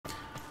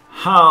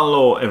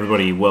Hello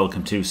everybody,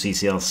 welcome to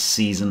CCL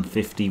Season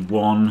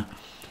 51.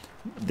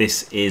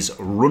 This is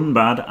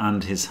Runbad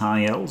and his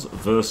High Elves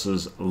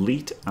versus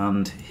Leet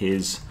and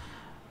his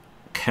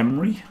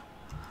Khemri.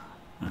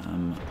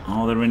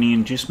 Are there any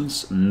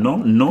inducements?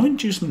 No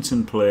inducements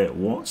in play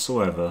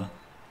whatsoever.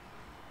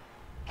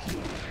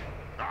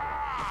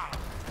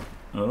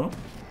 Oh,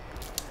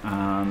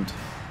 and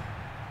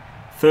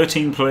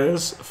 13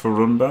 players for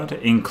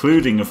Runbad,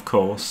 including, of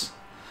course,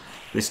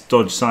 this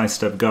dodge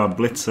sidestep guard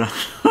blitzer.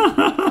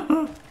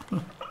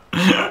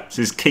 It's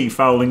his key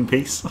fouling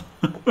piece.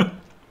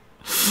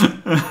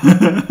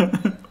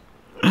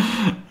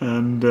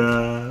 And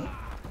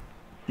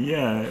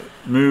yeah,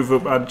 move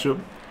up, edge up,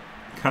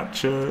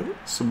 catcher,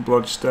 some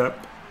blodge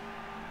step,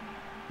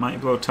 mighty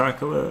blow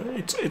tackler.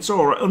 It's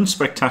alright,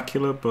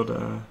 unspectacular, but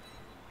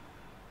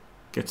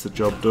gets the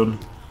job done.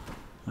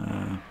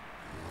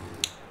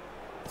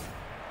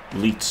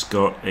 Leet's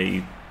got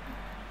a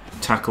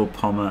tackle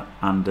pommer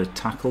and a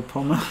tackle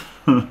pommer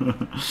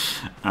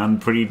and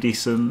pretty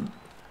decent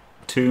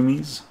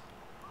toomies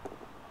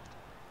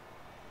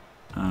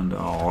and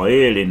a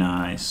really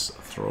nice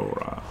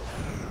thrower.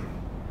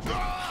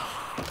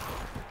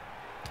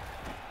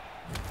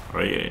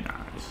 Really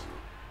nice.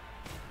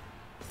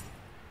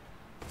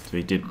 So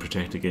he did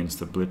protect against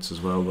the blitz as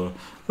well, though. A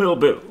little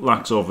bit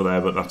lax over there,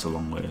 but that's a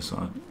long way,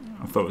 so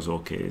I thought it was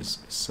okay his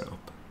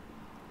setup.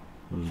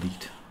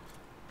 Leet.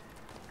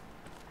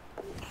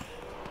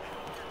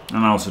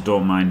 And I also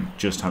don't mind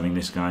just having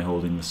this guy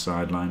holding the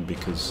sideline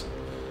because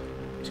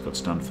he's got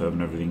stand firm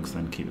and everything, so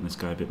then keeping this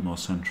guy a bit more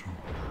central.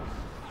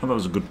 I thought that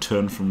was a good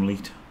turn from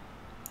Leet.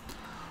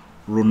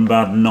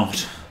 Runbad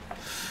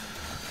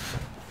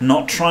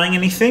not trying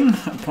anything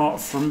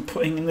apart from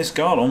putting in this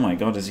guard. Oh my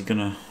god, is he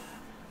gonna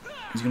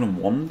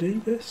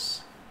 1D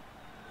this?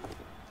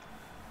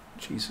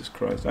 Jesus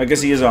Christ. I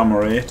guess he is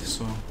armor 8,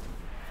 so.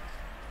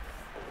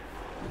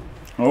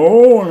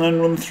 Oh, and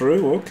then run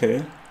through,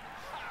 okay.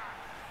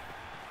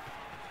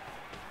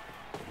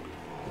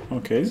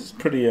 Okay, this is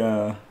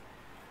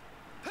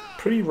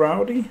pretty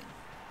rowdy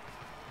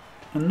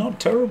and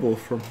not terrible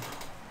from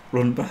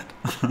Runbad.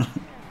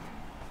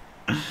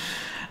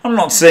 I'm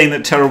not saying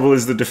that terrible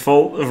is the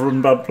default of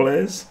Runbad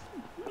players.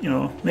 You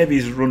know, maybe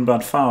he's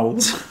Runbad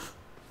fouls.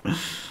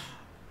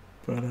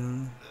 But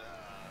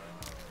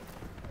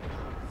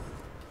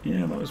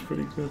yeah, that was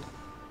pretty good.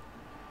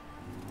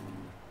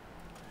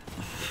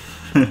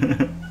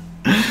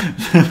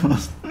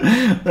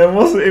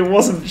 It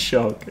wasn't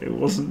shock. It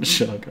wasn't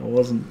shock.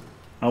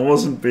 I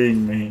wasn't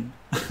being mean.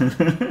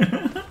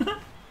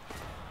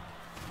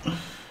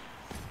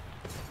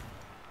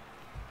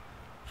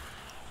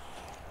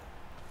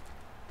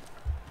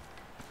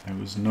 There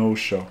was no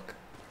shock.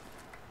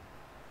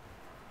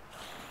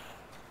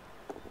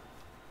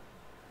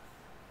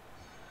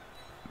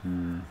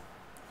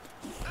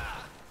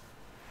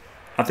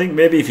 I think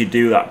maybe if you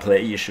do that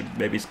play, you should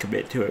maybe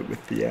commit to it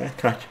with the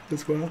catcher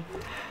as well.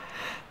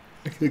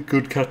 Like a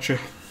good catcher.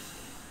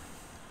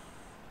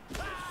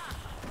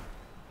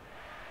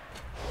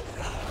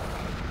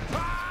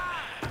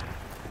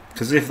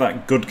 Because if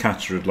that good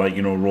catcher had, like,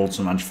 you know, rolled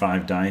some edge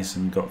 5 dice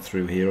and got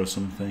through here or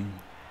something,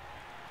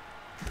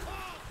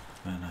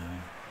 then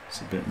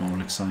it's a bit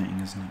more exciting,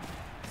 isn't it?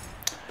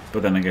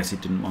 But then I guess he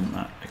didn't want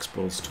that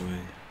exposed to a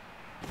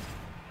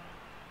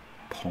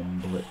pom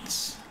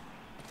blitz.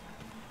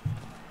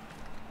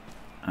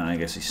 And I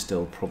guess he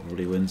still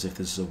probably wins if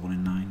this is a 1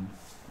 in 9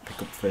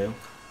 pickup fail.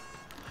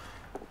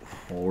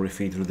 Or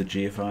if either of the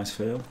GFIs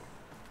fail.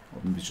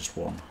 Or maybe just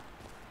one.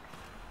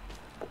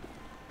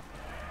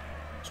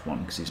 Just one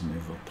because he's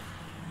moved up.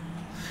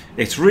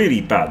 It's really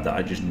bad that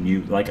I just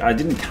knew, like, I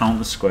didn't count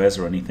the squares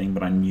or anything,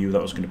 but I knew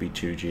that was going to be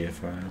 2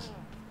 GFIs.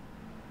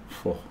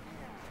 Oh.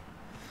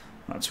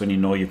 That's when you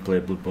know you've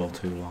played Blood Bowl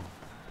too long.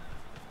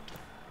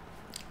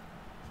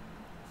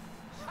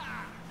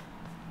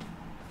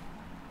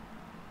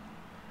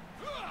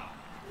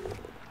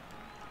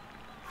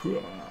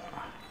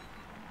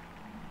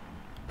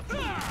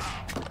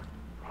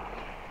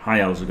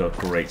 High Elves have got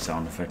great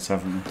sound effects,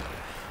 haven't they?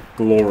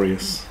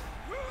 Glorious.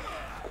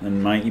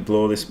 And mighty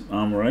blow this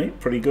armor 8,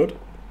 pretty good.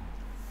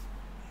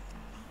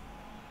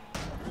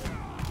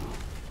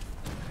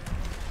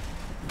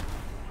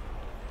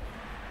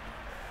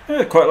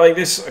 Yeah, quite like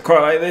this.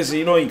 Quite like this.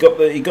 You know, he got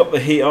the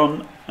heat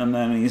on, and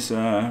then he's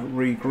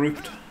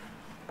regrouped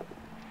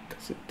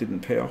because it didn't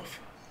pay off.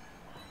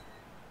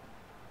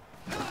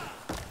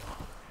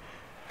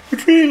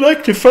 I'd really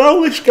like to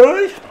foul this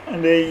guy,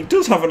 and he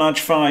does have an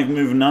edge 5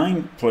 move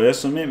 9 player,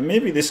 so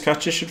maybe this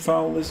catcher should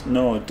foul this.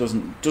 No, it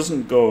doesn't.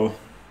 Doesn't go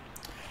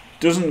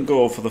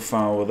for the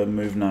foul with a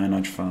move 9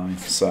 edge 5.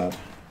 Sad.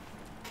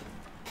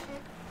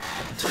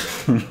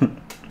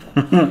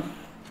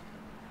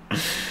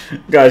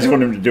 Guys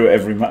want him to do it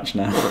every match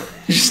now.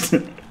 Just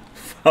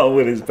foul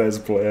with his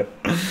best player.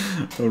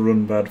 A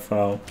Runbad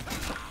foul.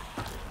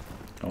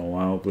 Oh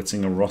wow,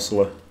 blitzing a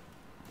Rustler.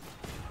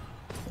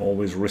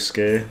 Always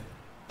risque.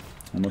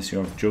 Unless you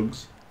have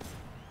jugs.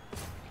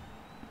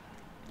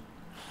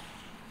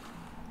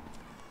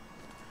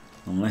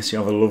 Unless you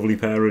have a lovely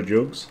pair of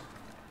jugs.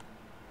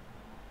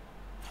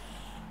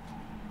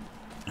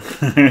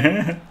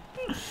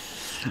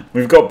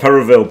 We've got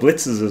Paravel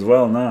blitzers as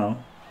well now.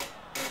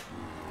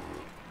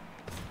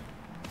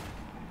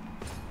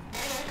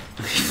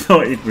 I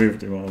thought he'd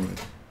moved him already.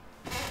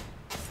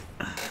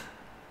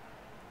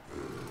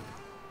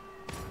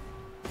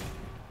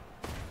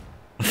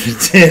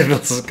 The table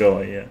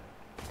score, yeah.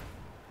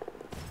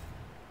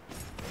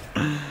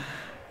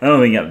 I don't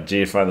think he had to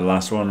GFI the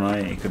last one,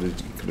 right? He could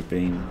have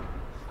been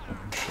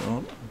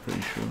short, I'm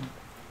pretty sure.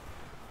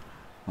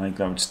 Like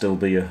that would still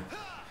be a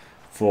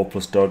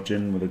 4+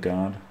 dodging with a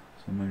guard.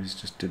 So maybe he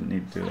just didn't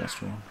need to do the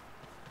last one.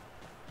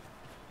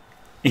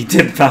 He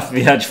did pass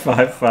the edge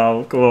 5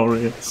 foul,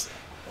 glorious.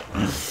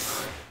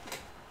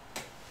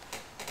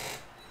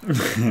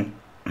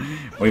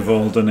 We've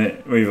all done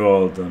it. We've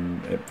all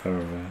done it,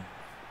 Paravel.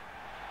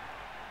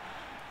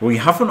 We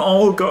haven't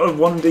all got a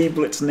 1D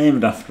blitz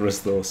named after us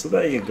though, so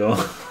there you go.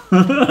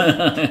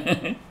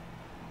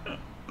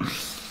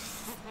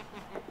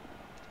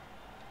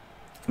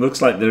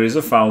 Looks like there is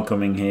a foul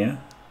coming here.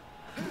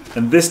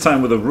 And this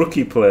time with a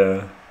rookie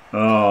player.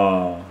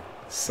 Oh,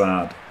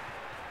 sad.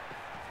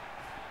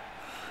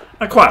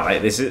 I quite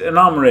like this. An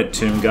Armor 8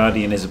 Tomb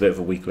Guardian is a bit of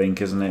a weak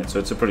link, isn't it? So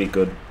it's a pretty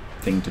good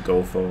thing to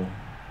go for.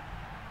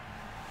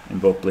 In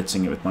both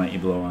blitzing it with Mighty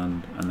Blow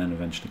and then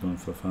eventually going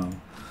for a foul.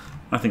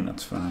 I think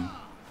that's fine.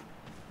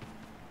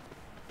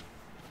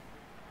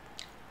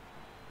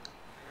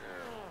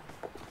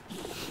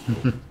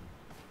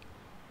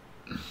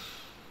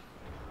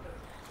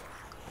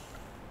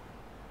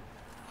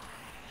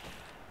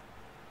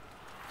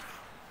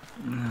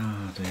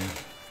 Oh dear.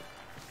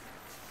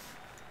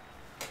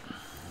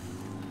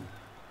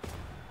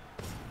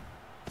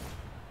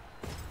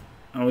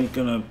 Are we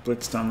going to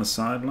blitz down the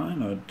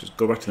sideline or just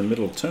go back to the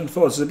middle? Turn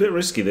 4. It's a bit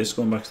risky this,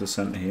 going back to the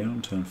centre here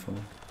on turn 4.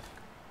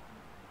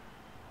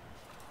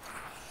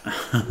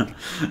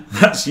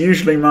 That's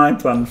usually my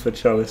plan for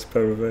Chalice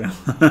Paravel.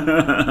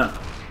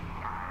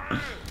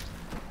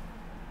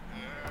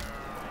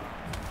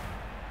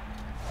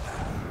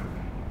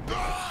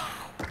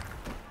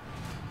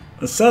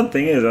 The sad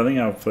thing is, I think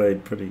I've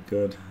played pretty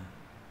good.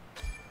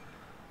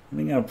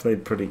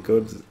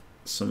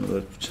 Some of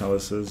the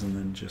Chalices, and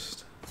then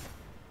just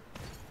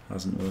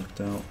hasn't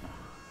worked out.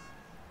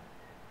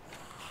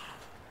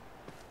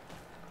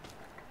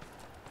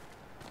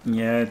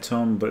 Yeah,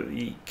 Tom, but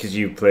because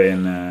you play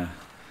in the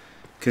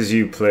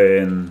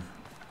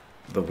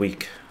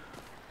weak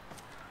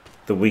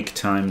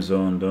time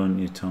zone, don't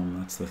you, Tom?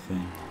 That's the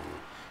thing.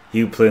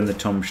 You play in the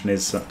Tom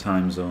Schniz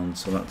time zone,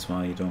 so that's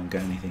why you don't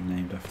get anything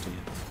named after you.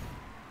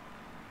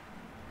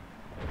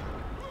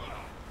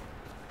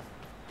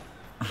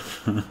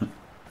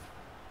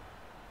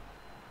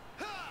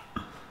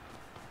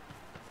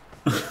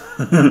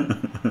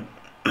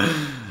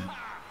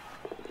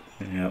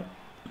 Yep.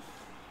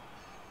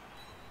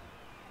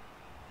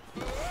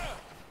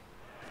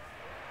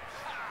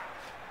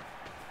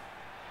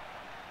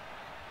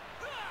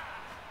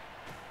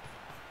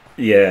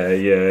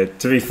 Yeah.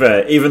 To be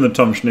fair, even the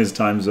Tom Schniz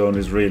time zone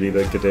is really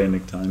the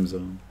Gdanik time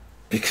zone.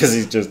 Because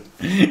he's just...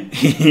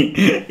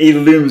 he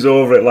looms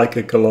over it like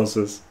a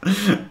colossus.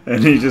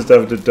 And you just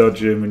have to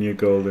dodge him and you're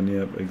golden.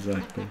 Yep,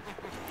 exactly.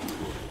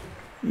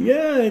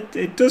 Yeah,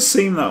 it does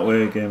seem that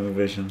way, Game of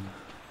Vision.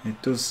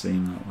 It does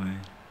seem that way.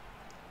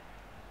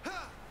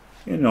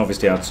 And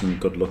obviously had some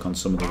good luck on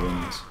some of the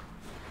wins.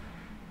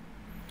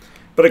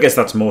 But I guess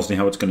that's mostly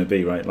how it's going to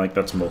be, right? Like,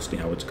 that's mostly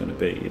how it's going to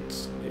be.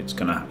 It's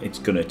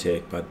gonna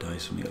take bad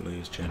dice for me to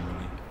lose,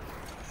 generally.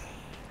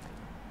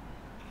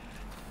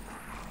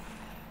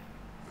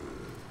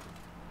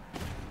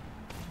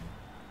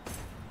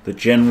 The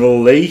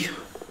General Lee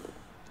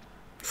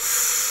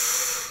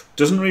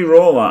doesn't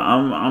re-roll that.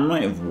 I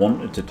might have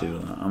wanted to do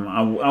that.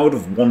 I would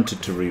have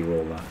wanted to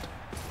re-roll that.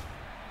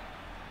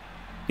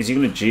 Is he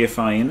going to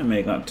GFI in to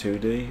make that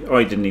 2D? Oh,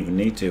 he didn't even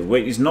need to.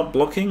 Wait, he's not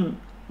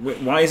blocking?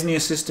 Wait, why isn't he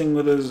assisting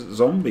with a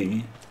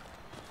zombie?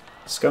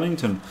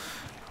 Skellington.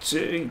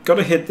 You've got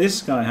to hit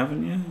this guy,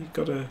 haven't you? You've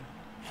got to...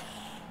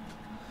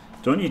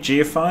 Don't you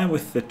GFI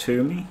with the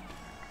Toomey?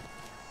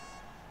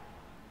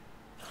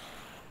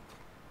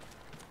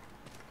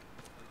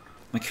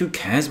 Like, who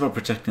cares about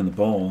protecting the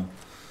ball?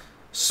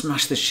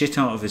 Smash the shit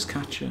out of his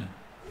catcher.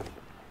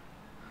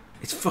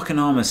 It's fucking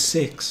armor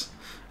 6.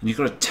 And you've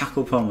got to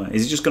tackle Palmer.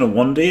 Is he just going to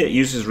 1D it?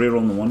 Use his reroll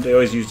on the 1D? Oh,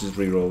 he's used his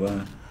reroll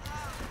there.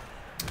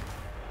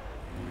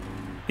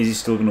 Is he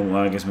still going to...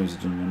 Well, I guess maybe he's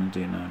doing 1D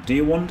it now. Do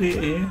you 1D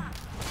it here?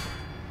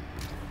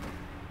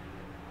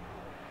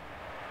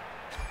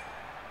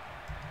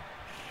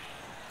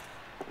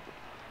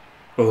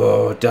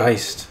 Oh,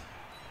 diced.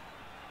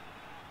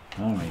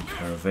 Alright,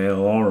 Paravel,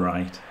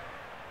 alright.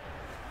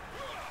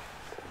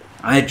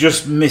 I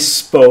just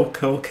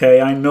misspoke,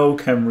 okay, I know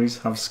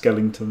Khemris have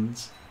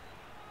skeletons.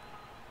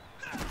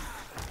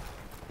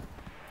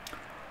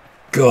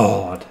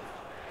 God.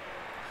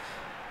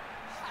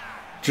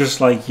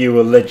 Just like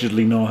you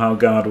allegedly know how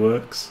guard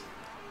works.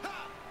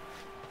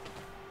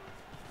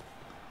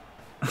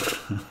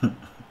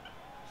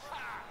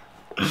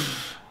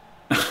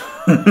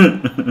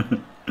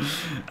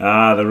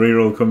 Ah, the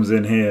reroll comes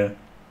in here.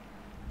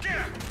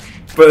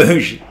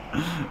 Boosh!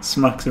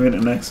 Smacks him into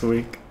next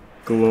week.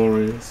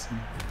 Glorious.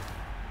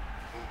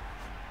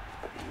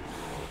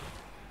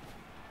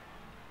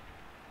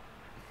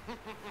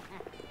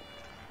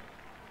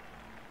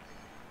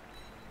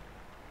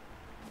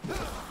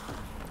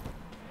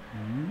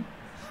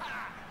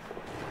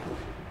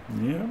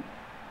 Yeah.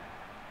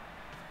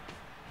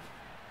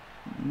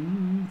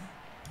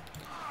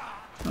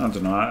 I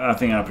don't know. I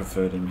think I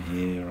preferred him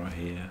here or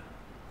here.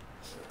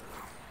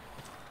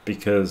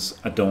 Because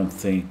I don't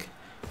think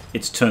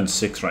it's turn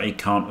 6, right? He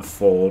can't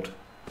afford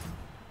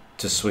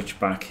to switch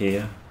back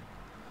here.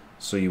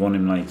 So you want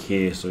him like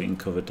here so he can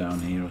cover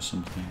down here or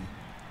something.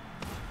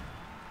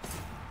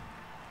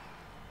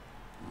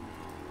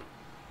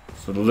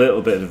 So a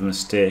little bit of a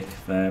mistake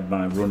there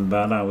by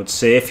Runbad, I would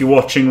say. If you're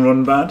watching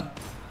Runbad,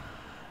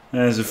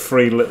 there's a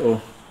free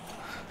little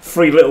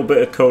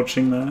bit of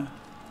coaching there.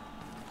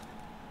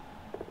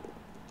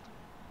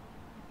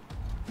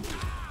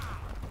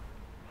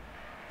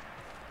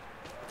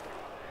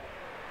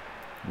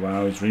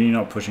 Wow, he's really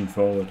not pushing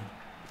forward.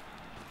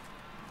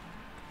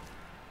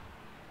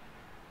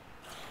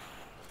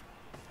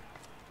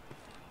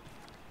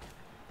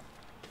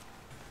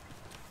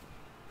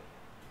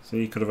 So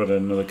he could have had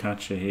another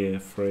catcher here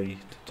free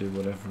to do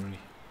whatever he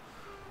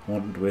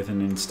wanted with,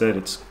 and instead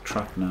it's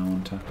trapped now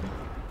on tackle.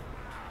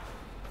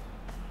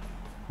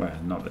 Well,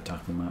 not the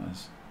tackle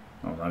matters.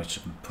 Oh, I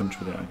just can punch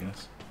with it, I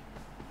guess.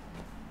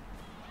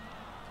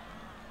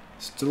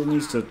 Still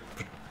needs to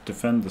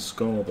defend the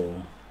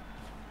scoreboard.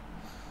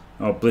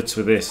 Oh, blitz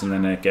with this and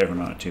then get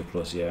everyone out of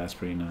 2+. Yeah, that's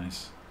pretty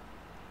nice.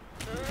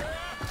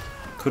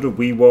 Could have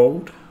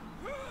wee-wolled.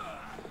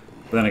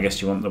 But then I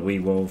guess you want the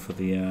wee-woll for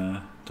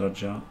the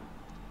dodge out.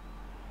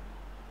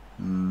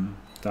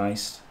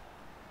 Diced.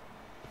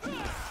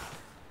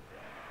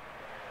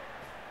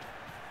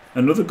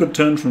 Another good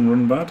turn from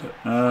Runbad.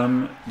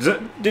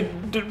 Did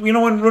you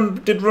know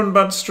when did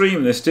Runbad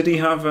stream this? Did he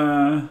have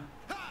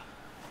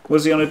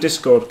was he on a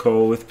Discord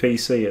call with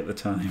PC at the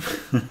time?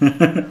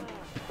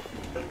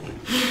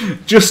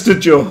 Just a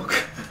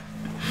joke.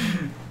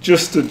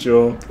 Just a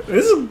joke.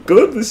 This is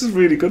good. This is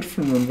really good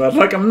from Runbad.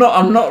 Like I'm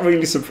not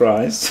really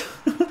surprised.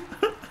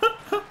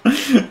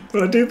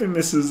 But I do think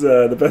this is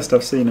the best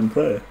I've seen him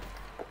play.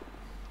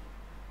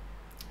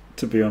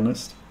 To be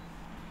honest.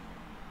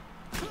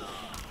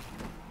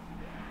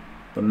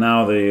 But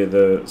now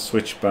the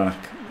switch back.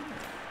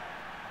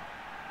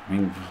 I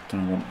mean, I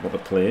don't know what the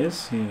play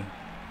is here.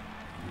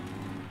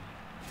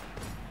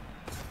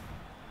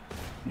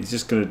 He's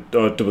just gonna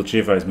double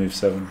GFI his move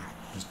 7.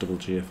 Just double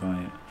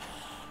GFI it.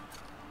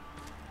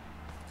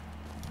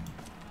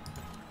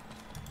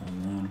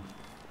 On 1.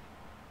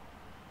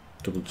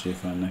 Double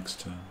GFI next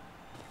turn.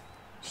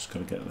 Just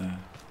gotta get there.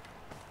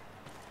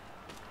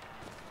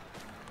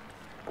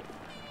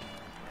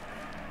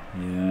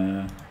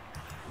 Yeah.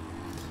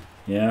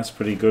 Yeah, that's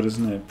pretty good,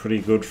 isn't it? Pretty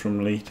good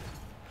from Leet.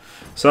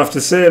 So I have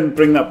to say and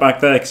bring that back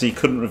there because he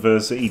couldn't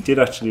reverse it. He did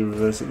actually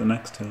reverse it the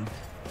next turn.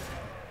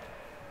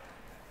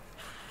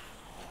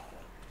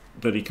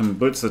 But he can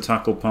blitz the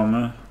tackle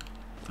pommer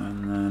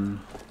and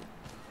then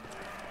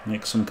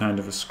make some kind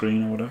of a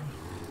screen or whatever.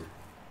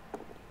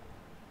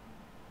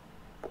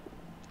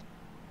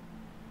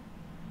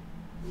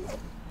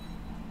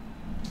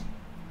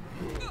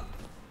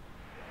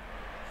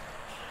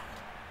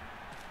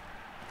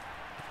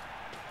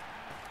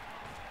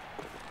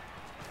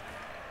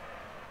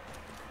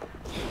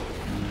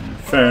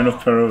 Fair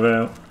enough,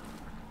 Perovale.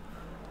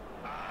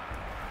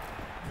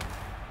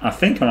 I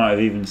think I might have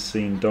even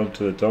seen Dog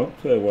to the Dog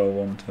play well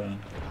one turn.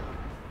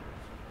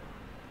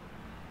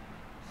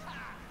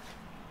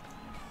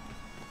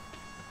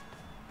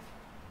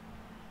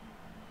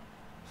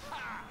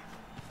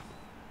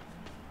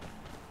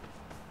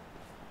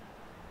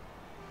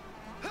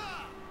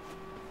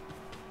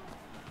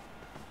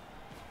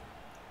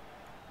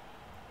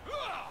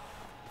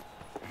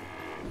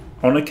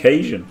 On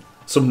occasion.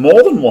 So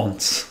more than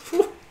once.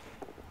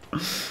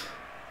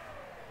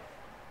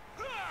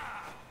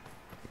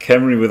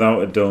 Khemri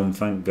without a dome,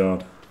 thank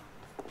God.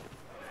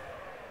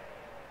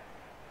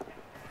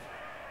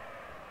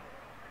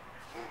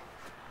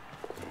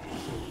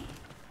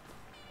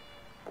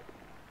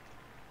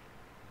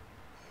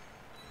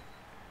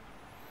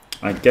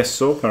 I guess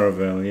so,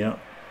 Paravale, yeah.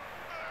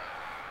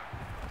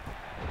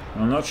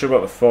 I'm not sure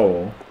about the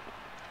follow.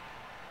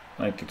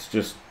 Like, it's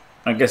just...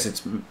 I guess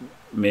it's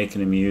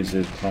making him use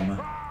his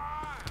pommer.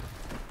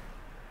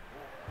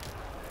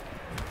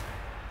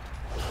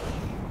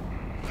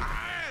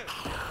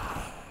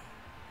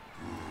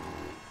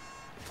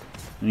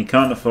 And he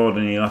can't afford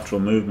any lateral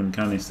movement,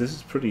 can he? So this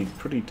is pretty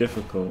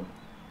difficult.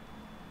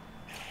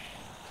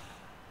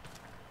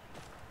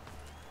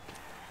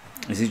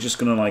 Is he just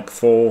gonna like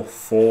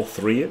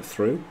 4-4-3 it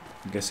through?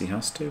 I guess he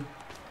has to.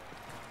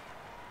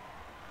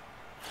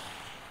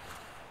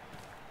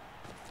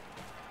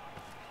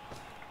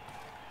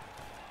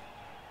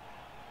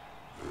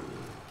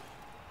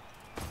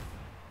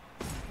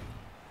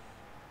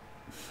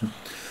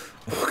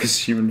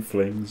 Focus Human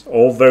Flings.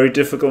 All very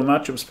difficult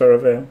matchups,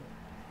 Perivale.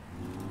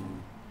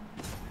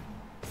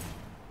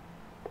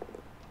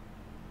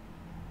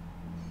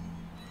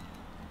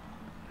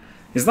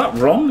 Is that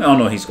wrong? Oh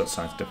no, he's got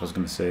sidestep. I was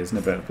going to say, isn't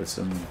it better with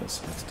someone who's got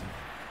sidestep?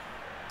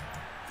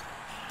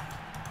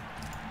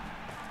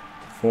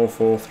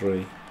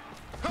 4-4-3.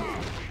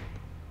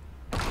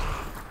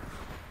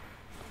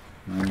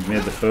 And he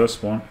made the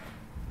first one.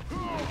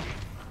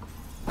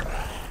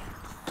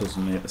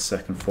 Doesn't make the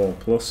second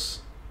 4+.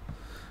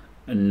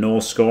 And no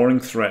scoring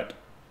threat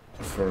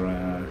for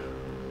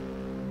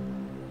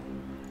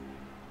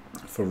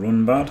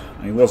Runbad.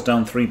 He was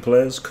down 3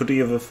 players. Could he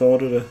have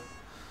afforded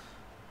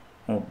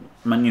or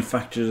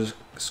manufactured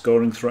a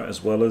scoring threat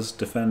as well as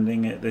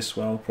defending it this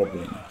well?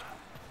 Probably not.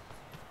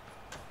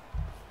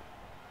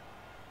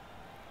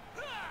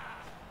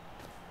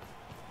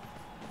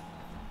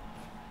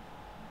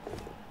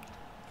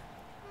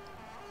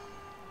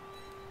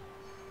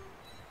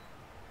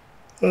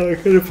 I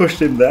could have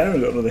pushed him there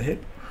and got another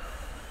hit.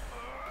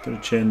 Could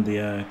have changed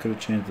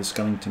the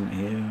Skellington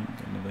here and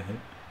got another hit.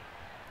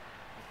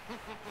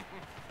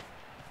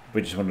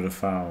 We just wanted a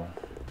foul.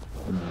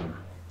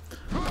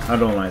 I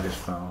don't like this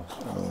foul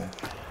at all.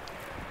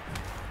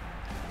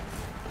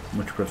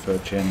 Much prefer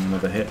chaining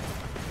another hit.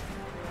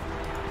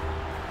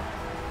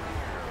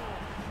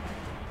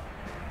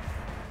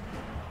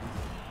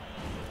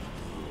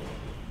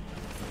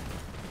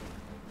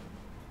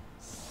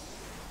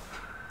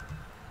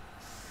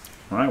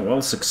 Right,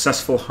 well,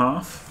 successful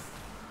half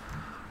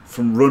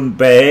from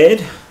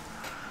Runbad,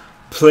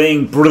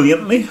 playing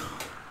brilliantly.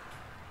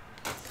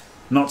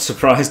 Not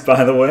surprised,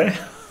 by the way.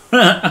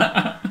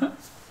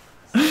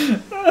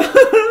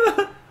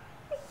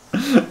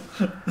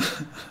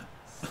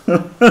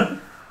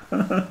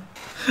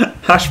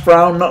 Hash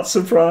brown, not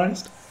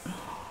surprised.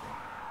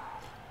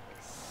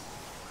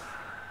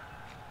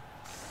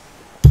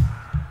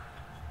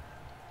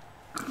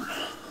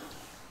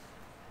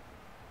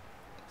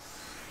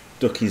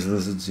 Duckies,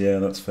 lizards, yeah,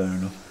 that's fair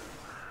enough.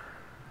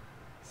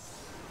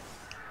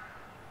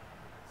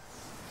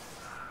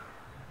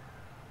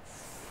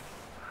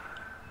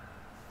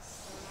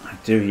 I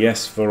do,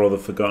 yes, for all the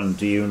forgotten.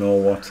 Do you know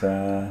what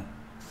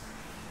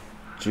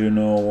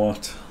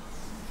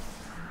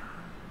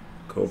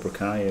Cobra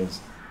Kai is?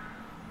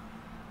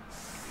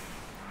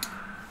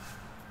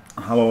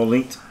 Hello,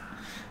 Elite.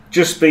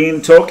 Just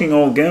been talking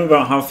all game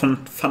about how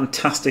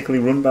fantastically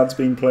Runbad's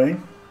been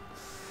playing.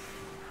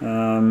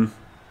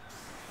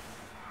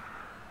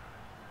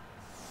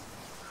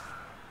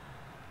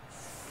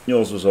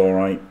 Yours was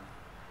alright.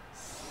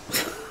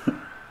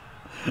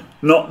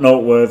 Not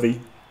noteworthy.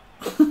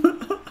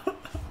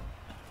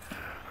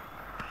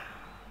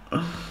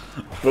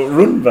 But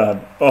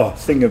Runbad, oh,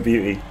 thing of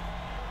beauty.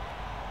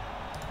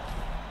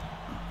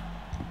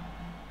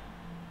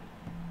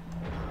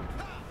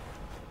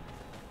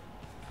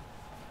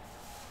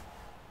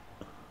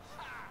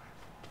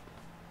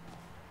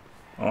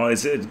 Oh,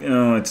 is it?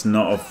 No, it's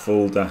not a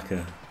full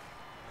Daka.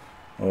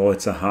 Oh,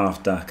 it's a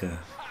half Daka.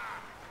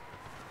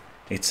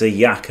 It's a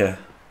yakka.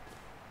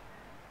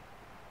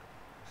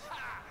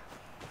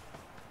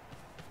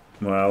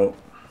 Well,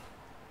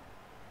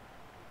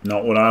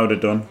 not what I would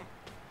have done.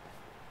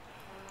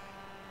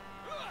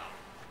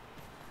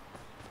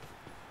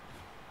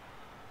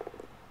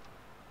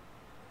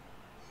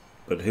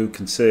 But who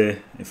can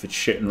say if it's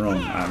shit and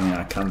wrong? I mean,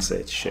 I can say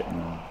it's shit and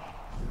wrong.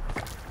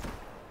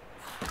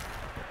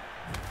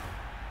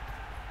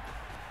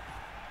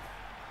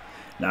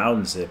 Now I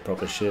wouldn't say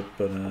proper shit,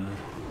 but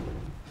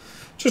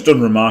just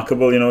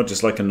unremarkable, you know,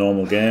 just like a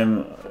normal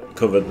game.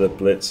 Covered the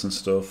blitz and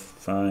stuff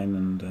fine,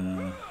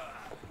 and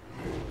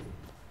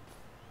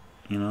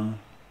you know,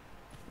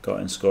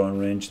 got in scoring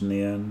range in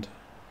the end.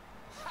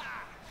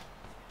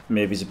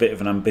 Maybe it's a bit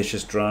of an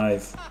ambitious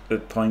drive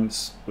at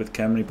points with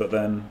Khemri, but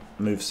then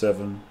move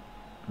 7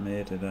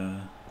 made it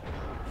a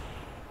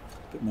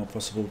bit more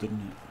possible,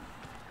 didn't it?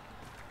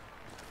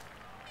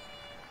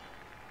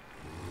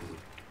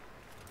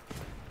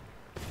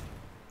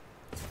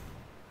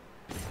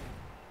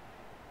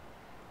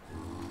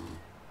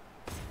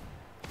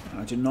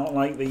 I do not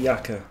like the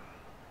yakka.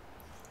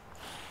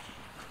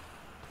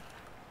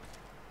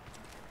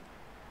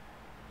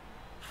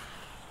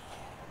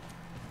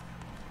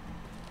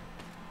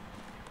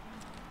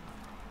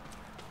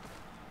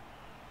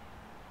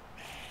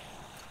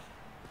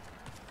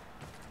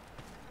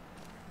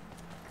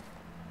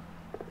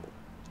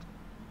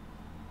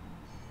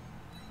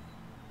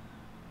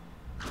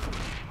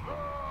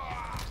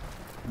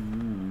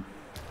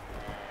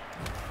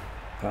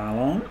 Pile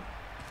on.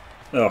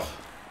 Ugh.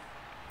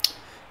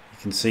 You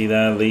can see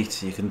there,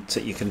 Elite. You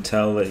can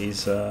tell that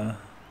he's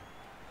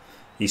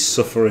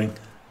suffering,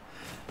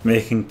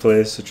 making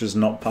plays such as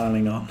not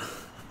piling on,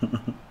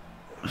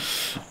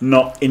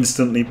 not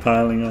instantly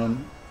piling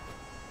on.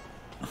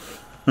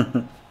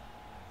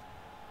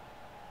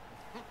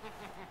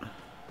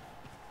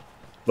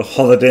 The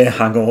holiday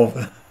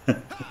hangover.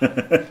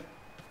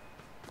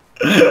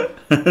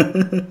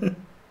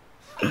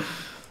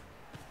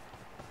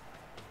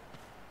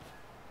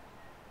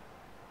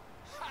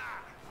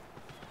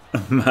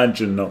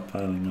 Imagine not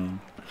piling on.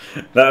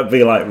 That would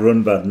be like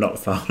Runbad not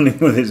fouling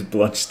with his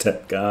blood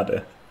step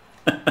garter.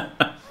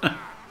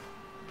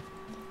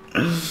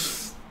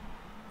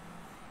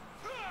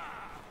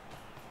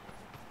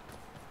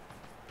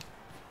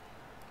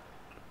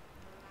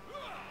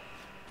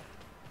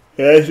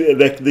 Yeah,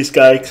 this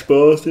guy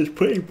exposed is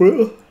pretty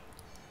brutal.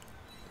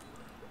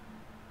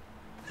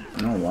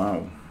 Oh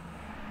wow.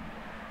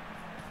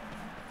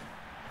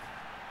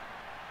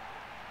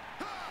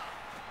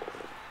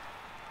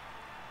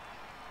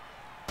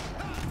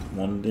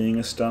 One being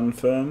a stand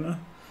firmer.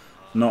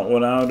 Not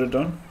what I would have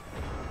done.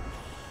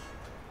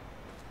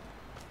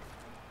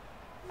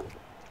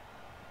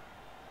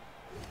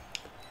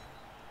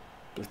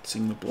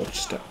 Blitzing the blood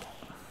step.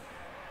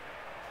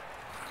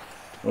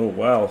 Oh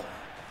well.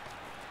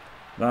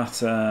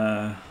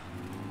 That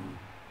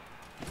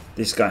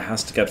this guy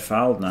has to get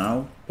fouled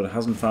now, but it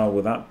hasn't fouled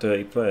with that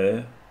dirty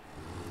play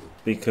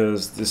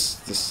because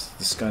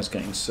this guy's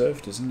getting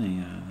surfed, isn't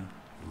he?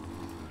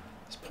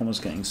 This Pommer's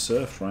getting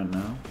surfed right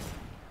now.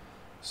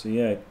 So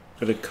yeah,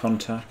 bit of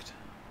contact.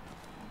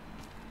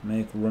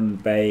 Make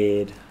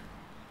Runbad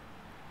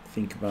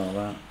think about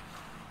that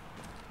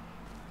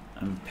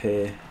and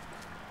pay.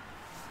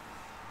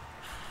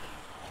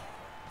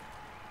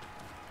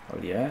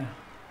 Well, yeah.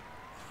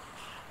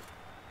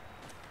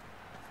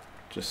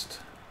 Just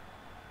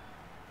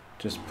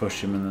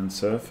push him and then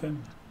surf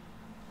him.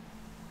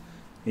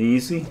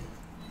 Easy.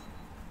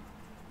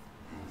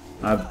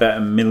 I'd bet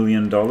 $1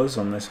 million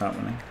on this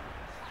happening.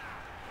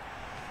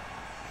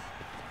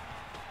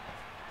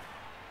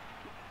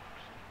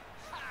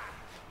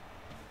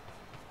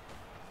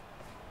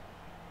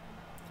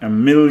 $1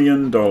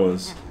 million.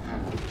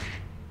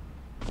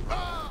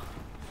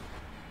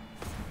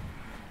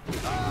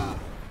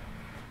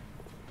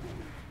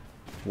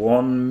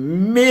 $1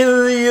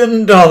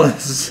 million.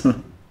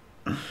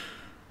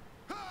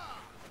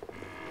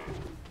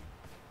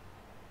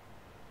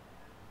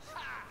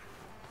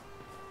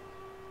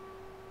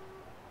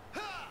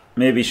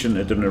 Maybe he shouldn't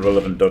have done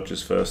irrelevant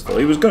dodges first, though.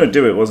 He was going to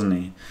do it, wasn't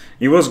he?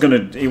 He was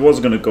going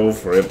to go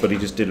for it, but he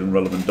just did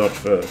irrelevant dodge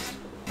first,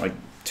 like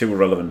 2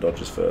 irrelevant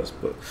dodges first.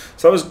 But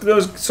so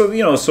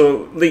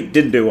so Leet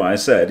did do what I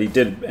said. He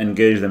did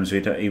engage them, so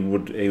he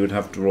would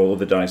have to roll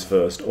the dice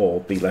first, or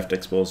be left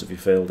exposed if he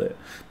failed it.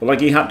 But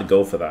like he had to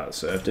go for that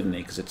serve, didn't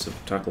he? Because it's a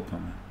tackle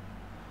Pommer.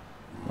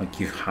 Like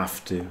you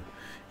have to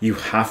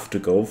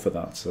go for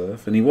that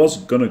serve, and he was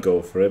gonna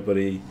go for it, but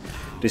he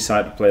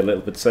decided to play a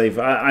little bit safe.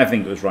 I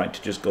think it was right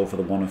to just go for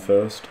the one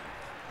first,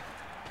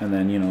 and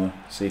then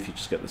see if you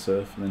just get the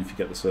serve, and then if you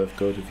get the serve,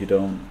 good. If you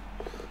don't,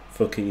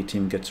 fuck it, your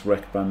team gets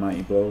wrecked by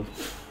mighty blow.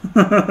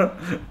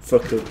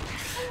 Fuck it,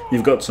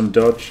 you've got some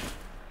dodge.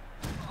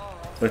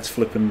 Let's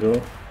flip and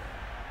go.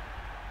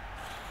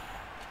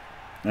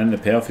 And the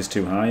payoff is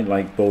too high,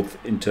 like both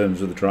in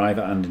terms of the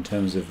driver and in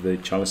terms of the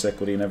chalice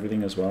equity and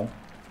everything as well.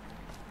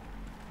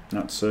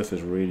 That surf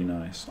is really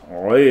nice.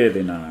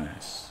 Really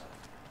nice.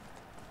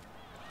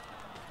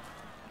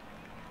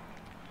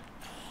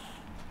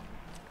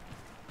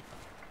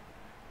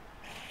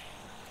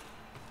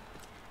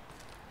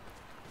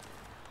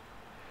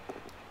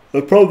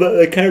 The problem that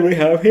the Khemri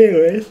have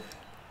here is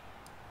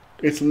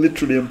it's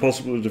literally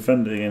impossible to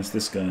defend it against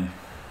this guy.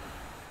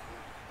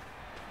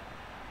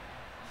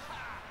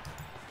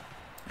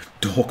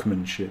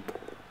 Dorkmanship.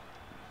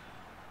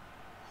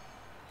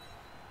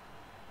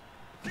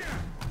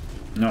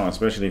 No,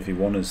 especially if he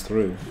wanders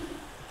through.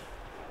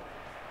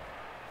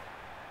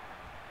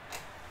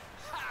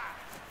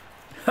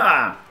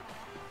 Ha!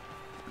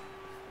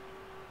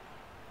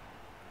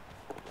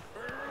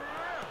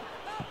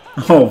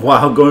 Oh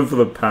wow, going for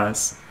the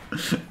pass.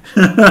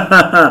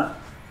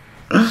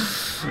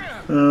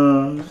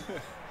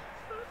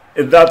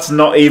 That's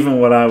not even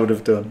what I would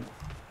have done.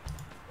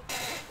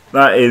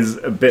 That is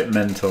a bit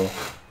mental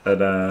at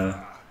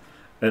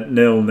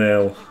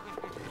 0-0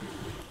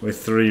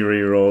 with 3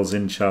 rerolls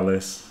in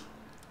chalice.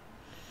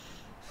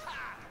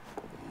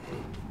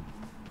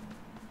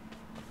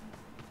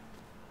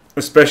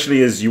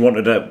 Especially as you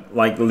wanted to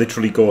like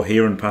literally go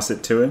here and pass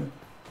it to him.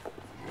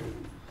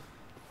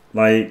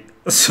 Like,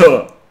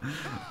 so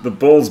the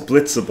ball's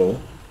blitzable,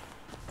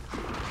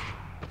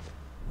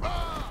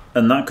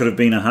 and that could have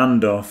been a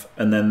handoff,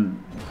 and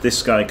then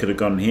this guy could have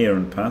gone here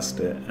and passed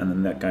it, and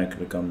then that guy could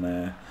have gone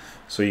there.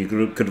 So you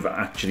could have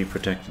actually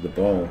protected the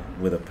ball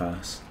with a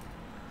pass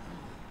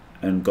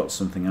and got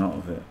something out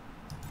of it.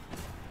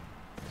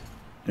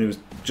 It was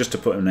just to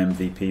put him in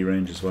MVP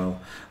range as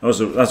well. That's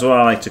what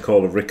I like to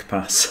call a Rick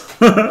pass.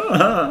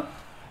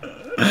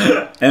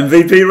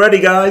 MVP ready,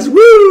 guys!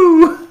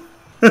 Woo!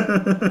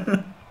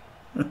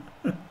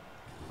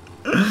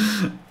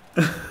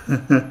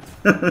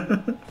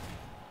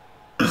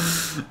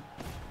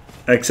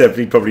 Except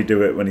he'd probably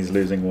do it when he's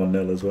losing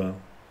 1-0 as well.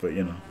 But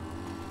you know,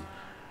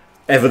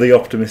 ever the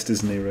optimist,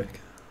 isn't he, Rick?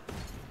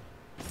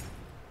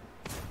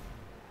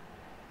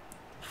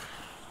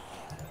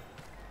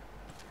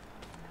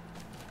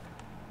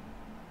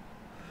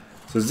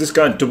 So is this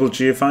guy double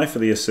GFI for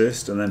the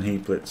assist, and then he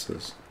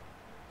blitzes?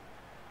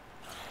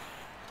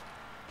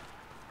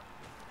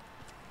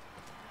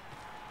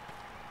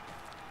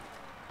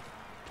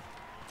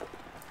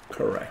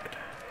 correct.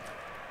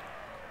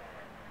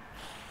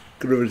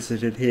 Could have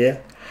sit in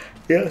here.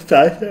 Yeah,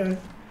 nice.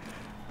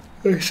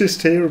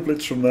 Assist here, a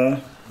blitz from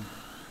there.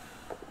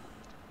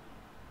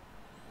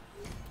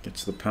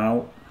 Gets the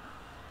pow.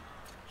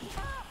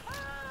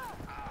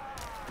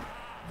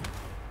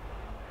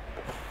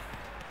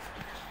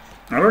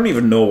 I don't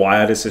even know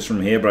why I'd assist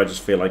from here, but I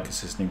just feel like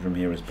assisting from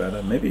here is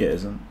better. Maybe it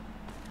isn't.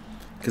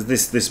 Because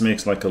this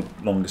makes like a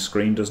longer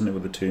screen, doesn't it,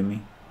 with the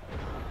Toomey?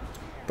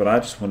 But I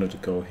just wanted to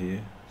go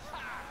here.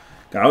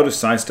 I would have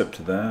sidestepped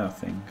to there, I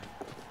think.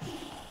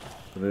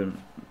 But then,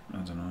 I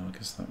don't know, I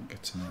guess that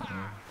gets in that way.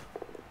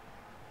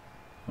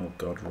 Oh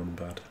god,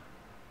 Runbad.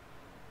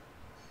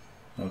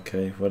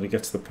 Okay, well he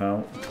gets the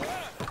pout.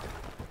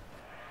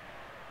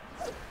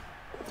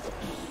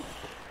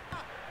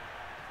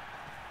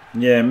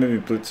 Yeah, maybe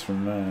blitz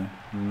from there.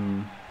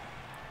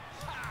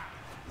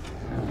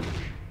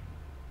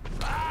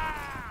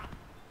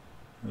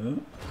 Oh.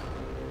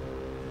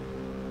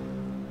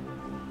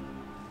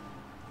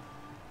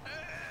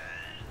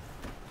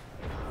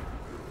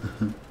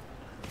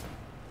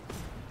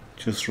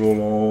 Just roll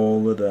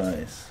all the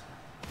dice.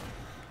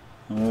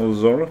 Oh,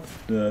 Zora,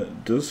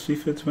 does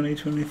FIFA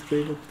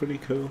 2023 look pretty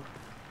cool?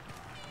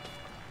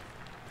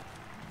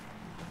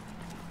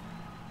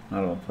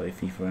 I don't play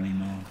FIFA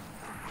anymore.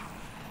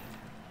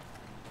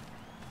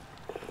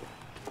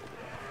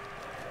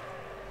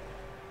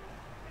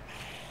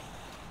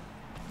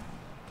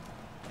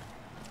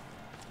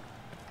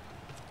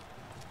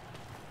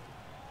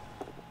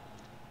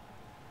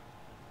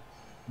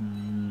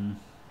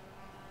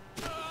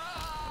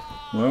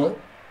 Well,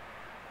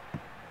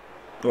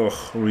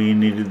 oh, we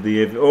needed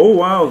the. Oh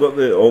wow, got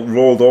the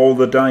rolled all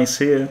the dice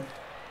here.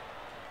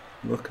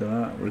 Look at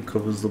that,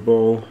 recovers the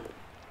ball.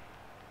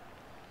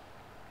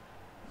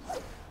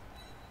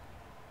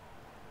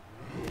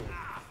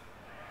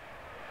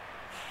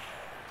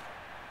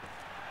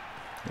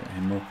 Get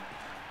him up.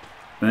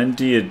 And then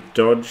do you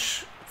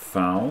dodge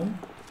foul,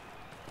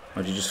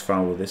 or do you just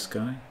foul with this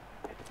guy?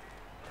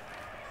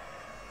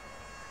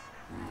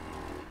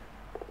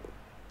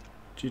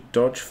 Do you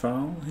dodge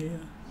foul here?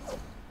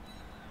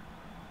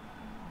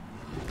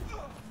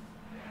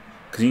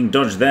 Because you can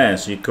dodge there,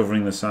 so you're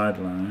covering the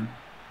sideline.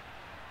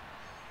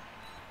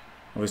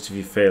 Obviously,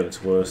 if you fail,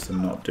 it's worse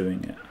than not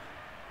doing it.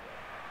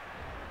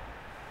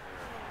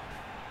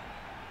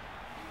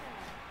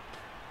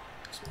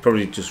 It's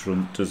probably just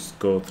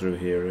go through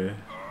here. Yeah?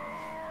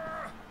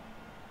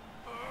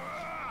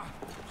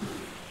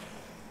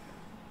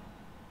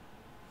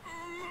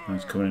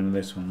 He's coming in with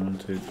this one. 1,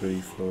 2,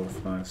 3, 4,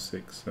 5,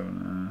 6,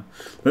 7.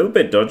 A little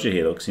bit dodgy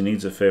here though, because he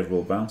needs a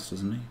favourable bounce,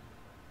 doesn't he?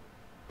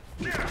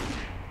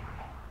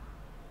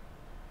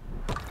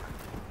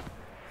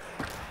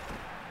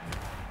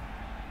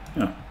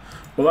 Oh.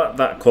 Well,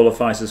 that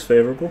qualifies as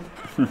favourable.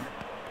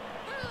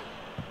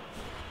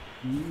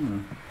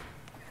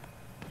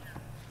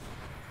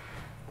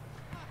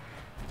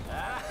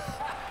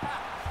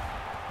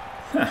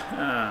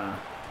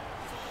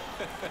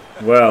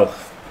 Well,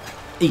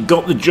 he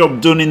got the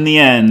job done in the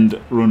end,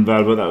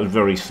 Runbad, but that was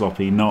very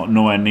sloppy.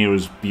 Nowhere near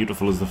as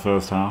beautiful as the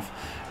first half.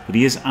 But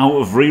he is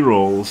out of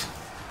rerolls,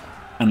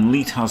 and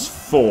Leet has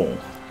 4.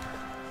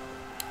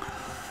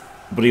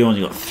 But he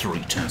only got 3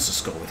 turns to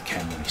score with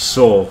Khemri,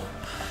 so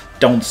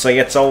don't say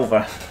it's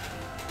over.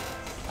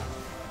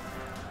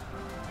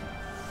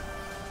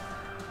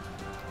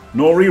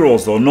 No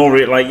rerolls though.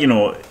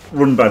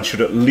 Runbad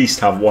should at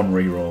least have 1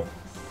 reroll,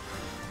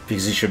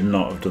 because he should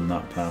not have done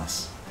that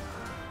pass.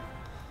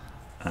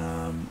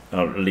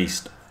 Or at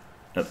least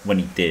when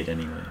he did,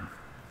 anyway.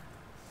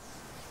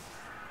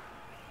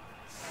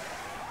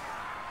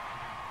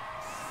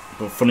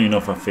 But funny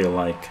enough, I feel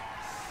like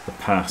the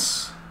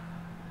pass,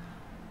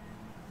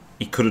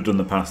 he could have done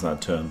the pass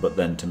that turn, but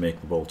then to make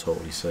the ball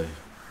totally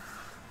safe.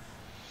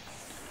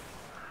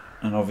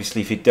 And obviously,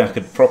 if he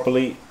decked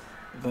properly,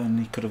 then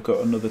he could have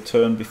got another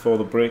turn before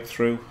the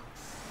breakthrough.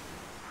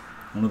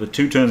 Another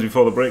 2 turns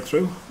before the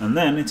breakthrough, and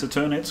then it's a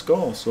turn 8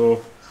 score.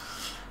 So,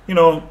 you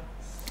know,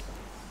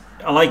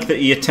 I like that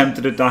he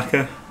attempted a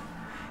Daka,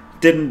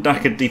 didn't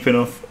Daka deep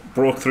enough,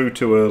 broke through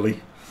too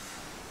early,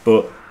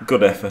 but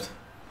good effort.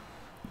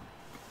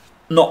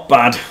 Not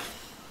bad.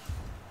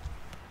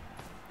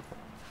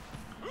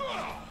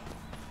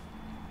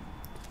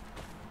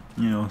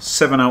 You know,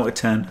 7 out of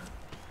 10.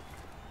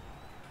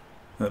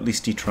 At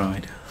least he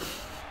tried.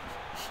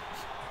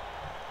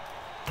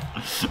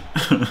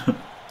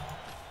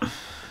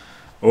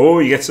 Oh,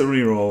 he gets a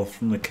reroll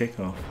from the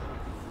kickoff.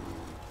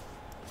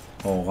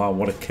 Oh wow,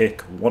 what a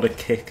kick. What a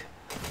kick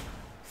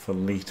for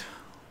Leet.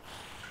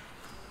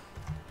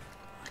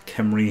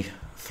 Khemri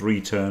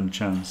 3-turn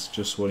chance,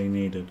 just what he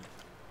needed.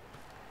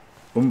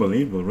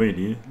 Unbelievable,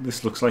 really.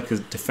 This looks like a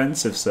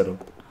defensive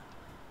setup.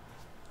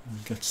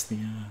 Gets the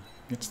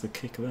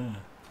kick there.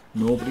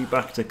 Nobody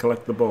back to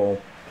collect the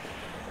ball.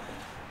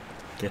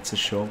 Gets a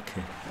short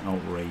kick.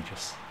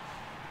 Outrageous.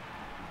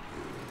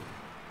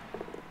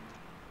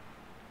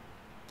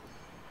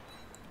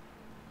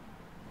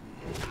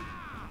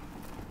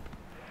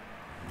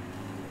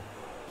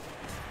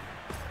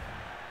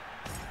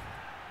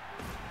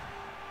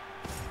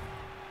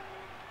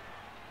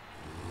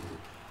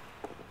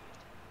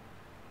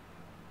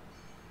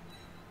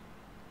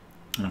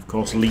 And of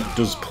course, Leet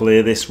does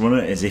play this runner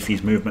as if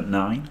he's movement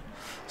 9.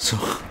 So,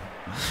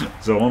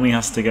 so only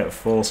has to get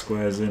 4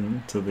 squares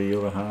in to the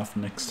other half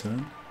next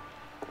turn.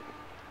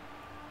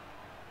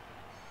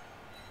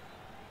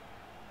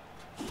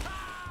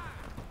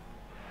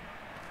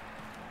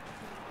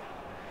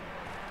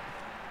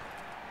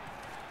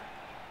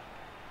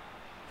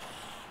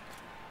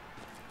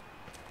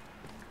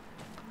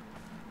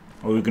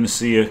 Are we going to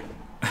see a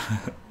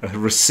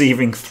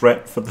receiving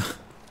threat for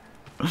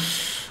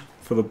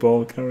the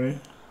ball carrier?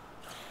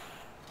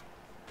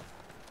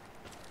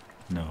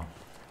 No.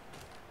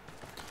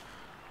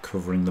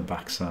 Covering the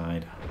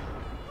backside.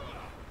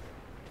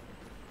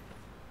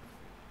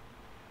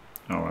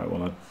 Alright,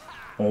 well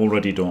I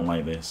already don't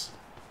like this.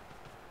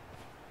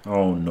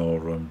 Oh no,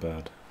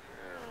 Runbad.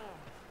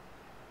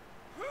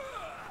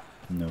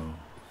 No.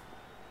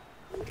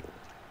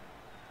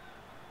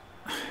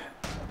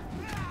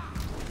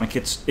 Like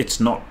it's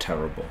not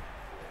terrible.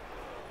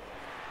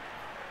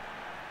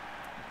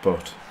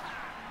 But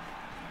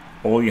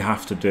all you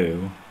have to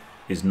do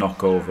is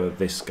knock over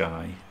this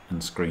guy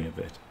and screen a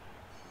bit.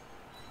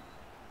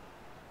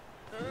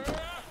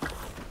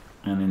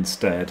 And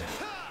instead,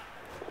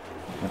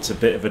 that's a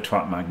bit of a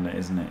twat magnet,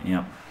 isn't it?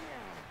 Yep.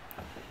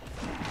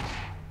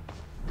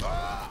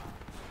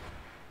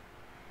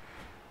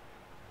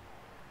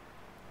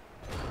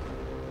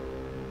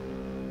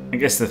 I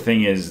guess the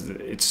thing is,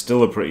 it's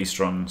still a pretty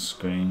strong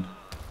screen.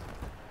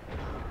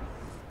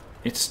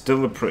 It's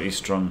still a pretty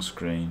strong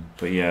screen,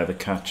 but yeah, the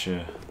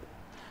catcher,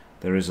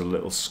 there is a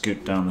little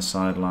scoot down the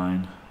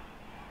sideline.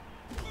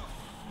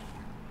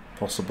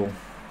 Possible.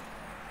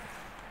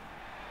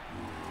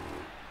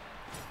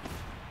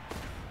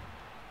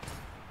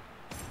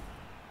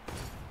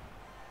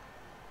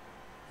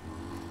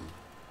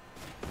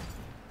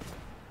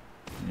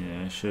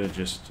 Yeah, should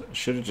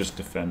have just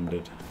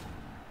defended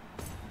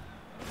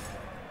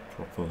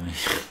properly.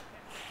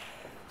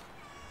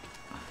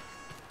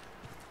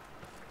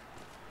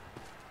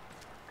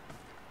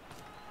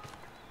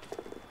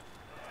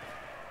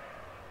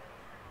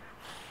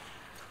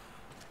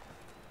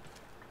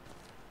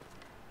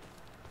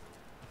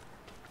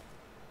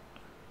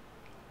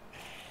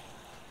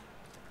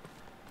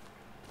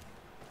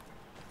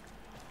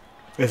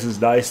 This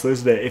is nice,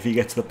 isn't it, if he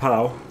gets the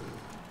POW?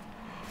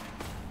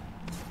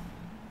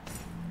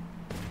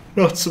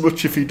 Not so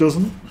much if he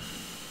doesn't.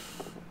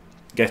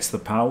 Gets the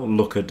POW,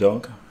 look a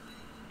dog.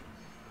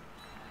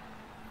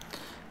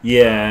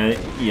 Yeah,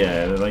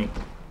 like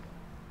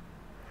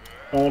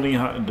all he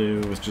had to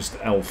do was just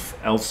elf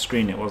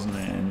screen it, wasn't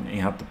it? And he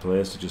had the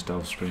players to just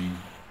elf screen,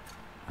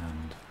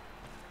 and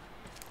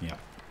yeah,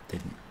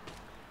 didn't.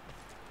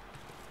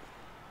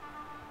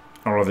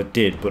 Or rather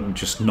did, but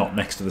just not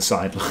next to the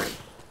sideline.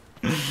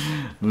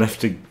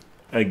 Left a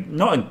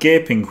not a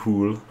gaping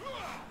hole,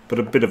 but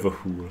a bit of a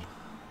hole.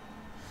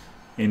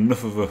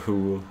 Enough of a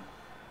hole.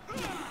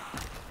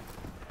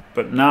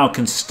 But now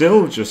can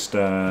still just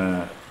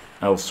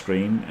elf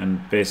screen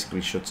and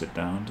basically shuts it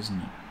down, doesn't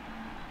it?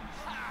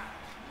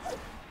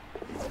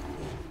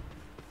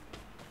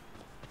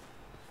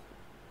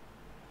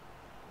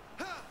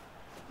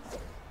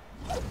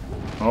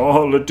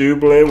 Oh, le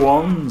double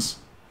ones.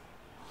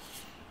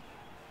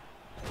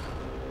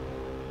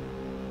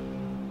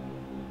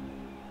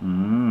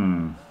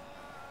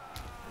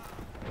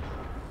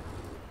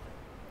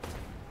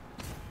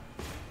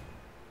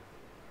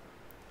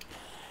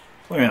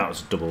 I mean, that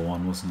was a double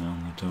one, wasn't it,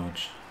 on the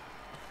dodge?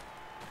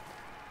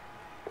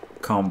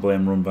 Can't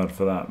blame Runbad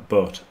for that,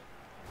 but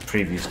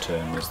previous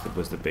turn was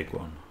the big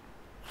one.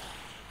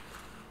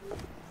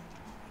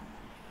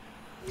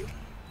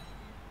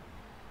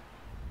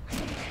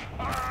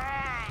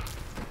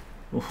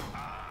 Oof.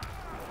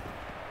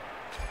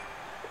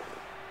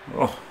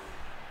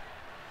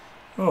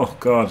 Oh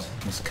God,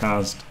 he's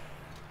cast.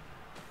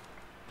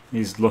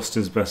 He's lost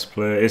his best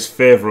player, his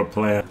favourite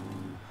player.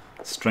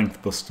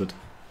 Strength busted.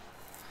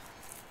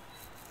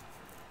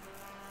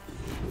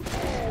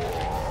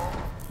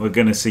 We're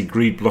going to see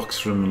greed blocks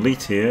from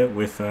Elite here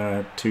with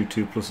 2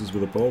 2+s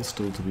with a ball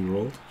still to be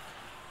rolled.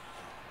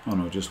 Oh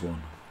no, just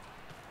one.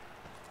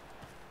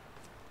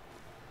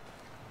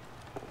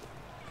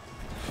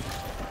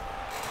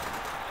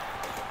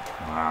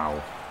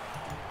 Wow.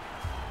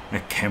 A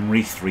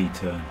Khemri 3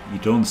 turn. You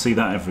don't see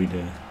that every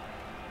day.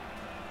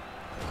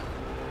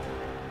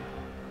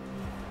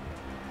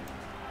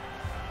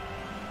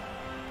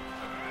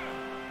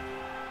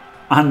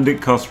 And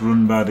it cost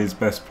Runbad his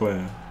best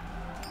player.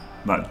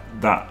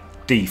 That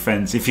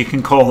defense, if you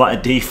can call that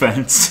a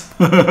defense.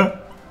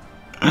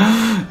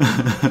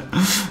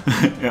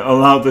 It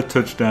allowed the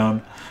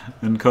touchdown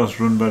and cost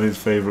Runbad his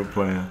favourite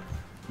player.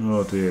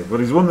 Oh dear.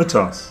 But he's won the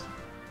toss.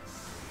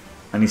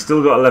 And he's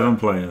still got 11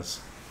 players.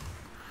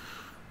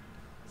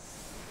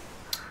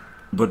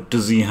 But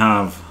does he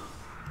have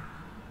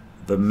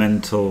the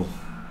mental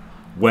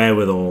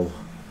wherewithal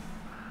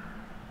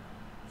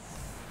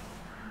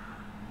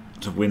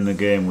to win the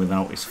game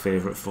without his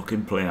favourite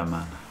fucking player,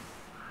 man?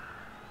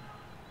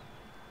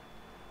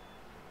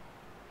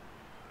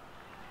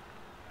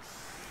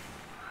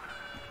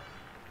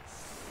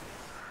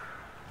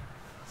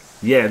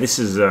 Yeah, this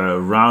is a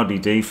rowdy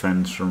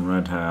defense from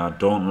Red Hair. I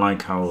don't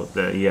like how...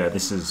 Yeah,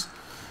 this is...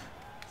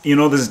 You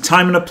know, there's a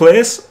time and a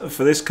place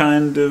for this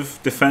kind of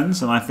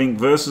defense, and I think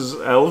versus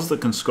elves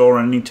that can score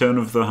any turn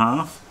of the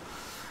half,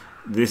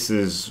 this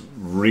is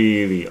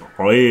really,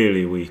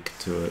 really weak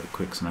to a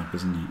quick snap,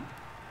 isn't it?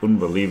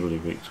 Unbelievably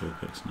weak to a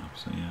quick snap,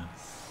 so yeah.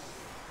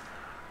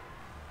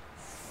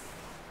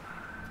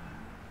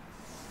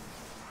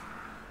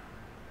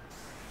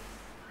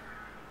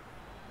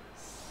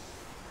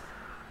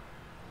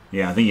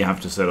 Yeah, I think you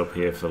have to set up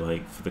here for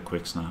the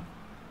quick snap.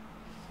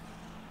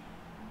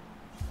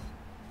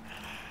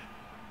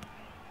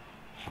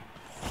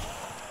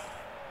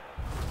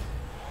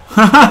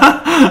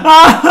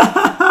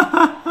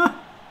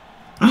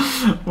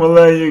 Well,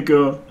 there you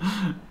go.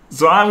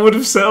 So I would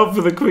have set up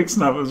for the quick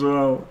snap as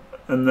well,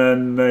 and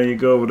then there you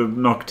go, would have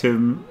knocked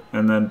him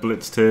and then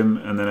blitzed him,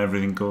 and then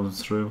everything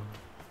goes through.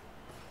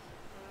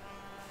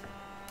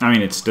 I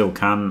mean, it still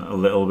can a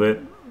little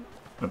bit,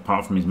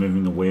 apart from he's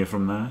moving away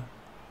from there.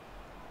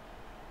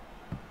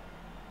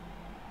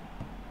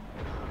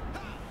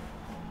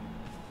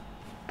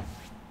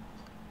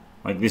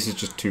 Like, this is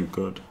just too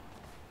good.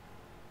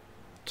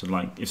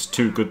 It's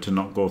too good to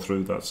not go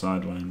through that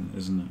sideline,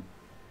 isn't it?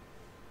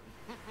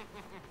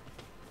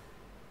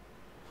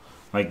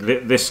 Like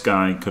this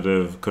guy could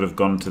have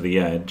gone to the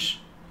edge.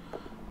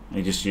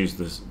 He just used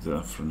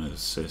that for an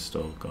assist.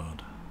 Oh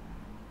god,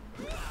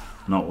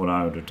 not what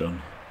I would have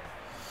done.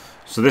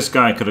 So this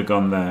guy could have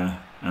gone there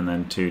and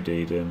then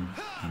 2D'd him,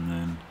 and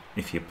then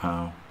if you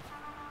pow,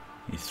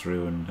 you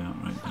threw him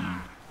down right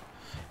down.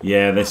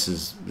 Yeah, this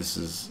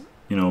is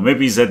you know,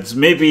 maybe his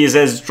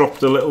head's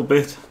dropped a little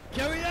bit.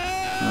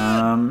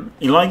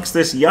 He likes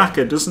this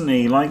yakka, doesn't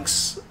he? He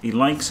likes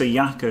a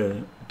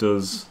yakka.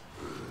 Does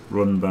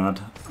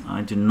Runbad.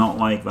 I do not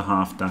like the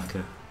half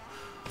dakka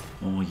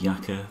or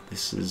yakka.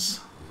 This is,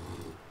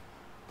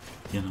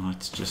 you know,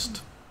 it's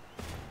just.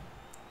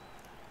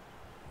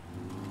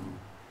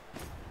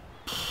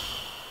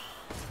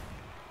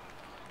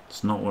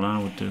 It's not what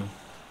I would do.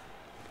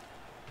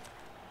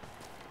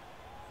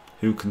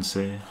 Who can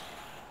say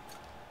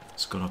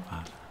it's good or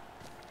bad?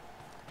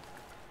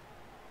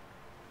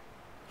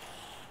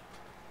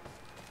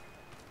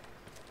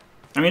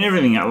 I mean,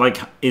 everything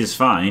is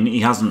fine.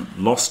 He hasn't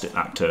lost it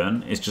that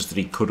turn. It's just that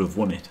he could have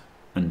won it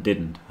and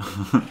didn't.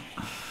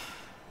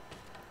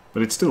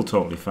 But it's still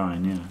totally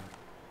fine, yeah.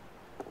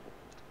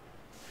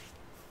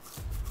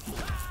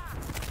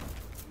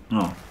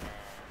 Oh,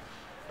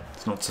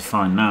 it's not so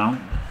fine now.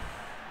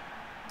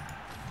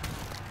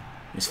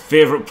 His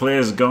favourite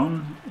player's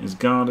gone. His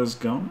guarder's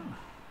gone.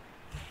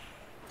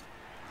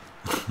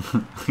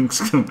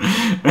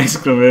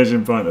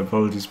 Exclamation point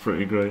apology's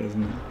pretty great,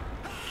 isn't it?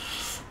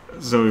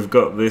 So we've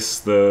got this,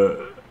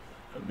 the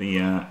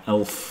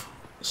elf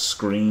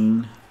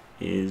screen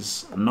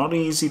is not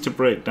easy to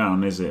break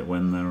down, is it,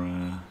 when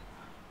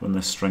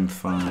they're strength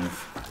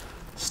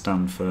 5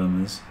 stand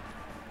firmers.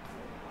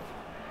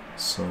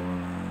 So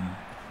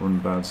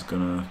Runbad's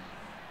gonna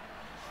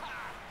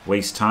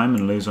waste time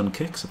and lose on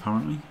kicks,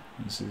 apparently.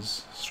 Is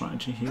his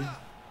strategy here.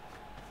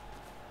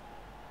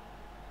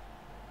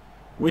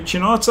 Which, you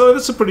know,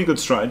 that's a pretty good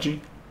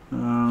strategy.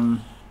 I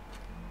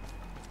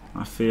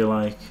feel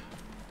like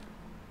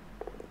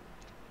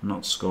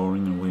not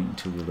scoring and waiting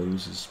until you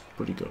lose is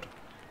pretty good.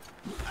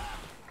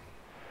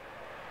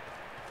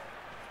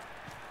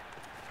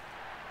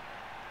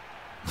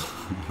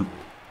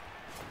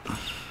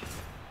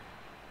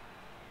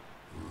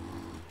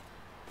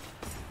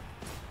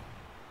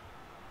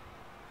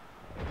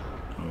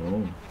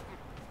 Oh.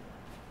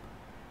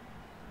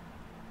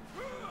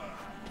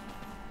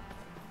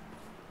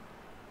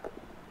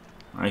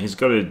 He's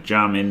got to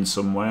jam in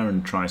somewhere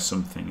and try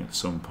something at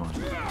some point.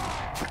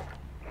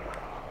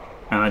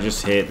 And I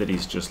just hate that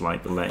he's just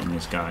like letting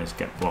his guys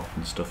get blocked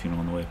and stuff, you know,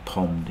 on the way,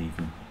 palmed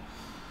even,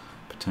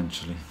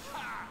 potentially.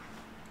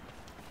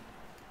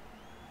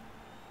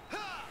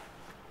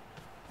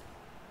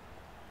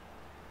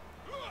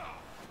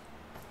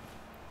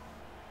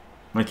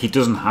 Like, he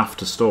doesn't have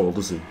to stall,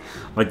 does he?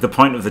 Like, the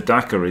point of the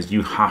Dakar is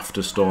you have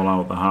to stall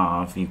out the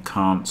half. You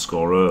can't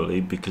score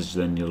early because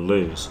then you'll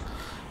lose.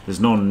 There's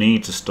no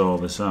need to stall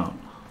this out.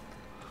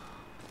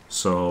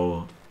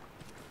 So,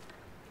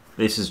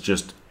 this is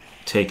just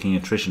taking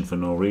attrition for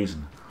no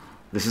reason.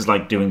 This is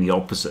like doing the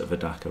opposite of a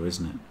Dakar,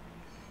 isn't it?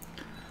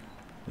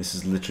 This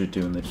is literally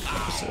doing the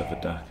opposite of a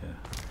Dakar.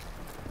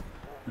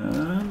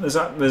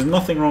 There's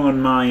nothing wrong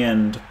on my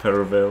end,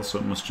 Perivale, so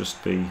it must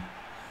just be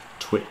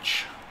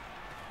Twitch.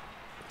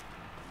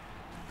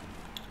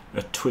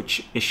 A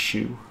Twitch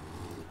issue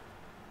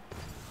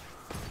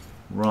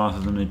rather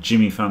than a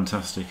Jimmy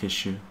Fantastic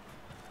issue.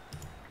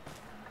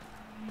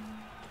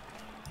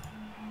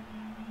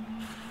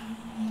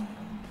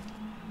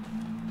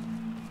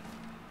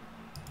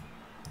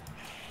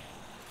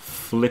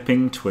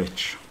 Flipping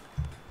Twitch.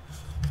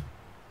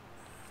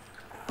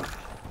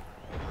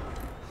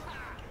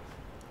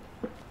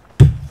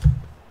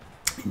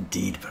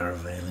 Indeed,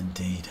 Perivale,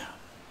 indeed.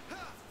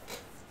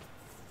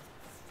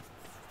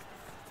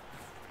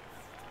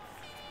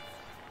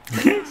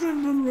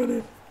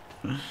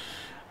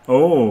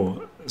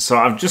 Oh, so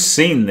I've just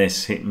seen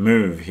this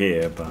move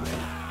here by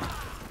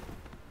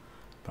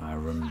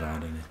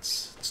Runbad, and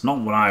it's not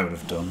what I would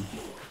have done,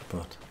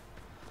 but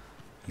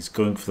he's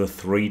going for the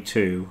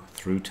 3-2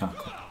 through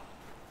tackle.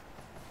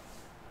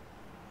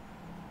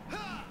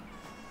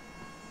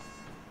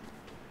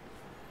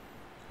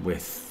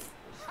 With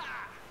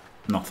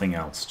nothing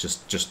else,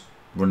 just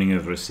running a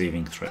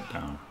receiving threat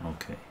down.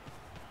 Okay.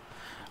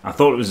 I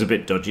thought it was a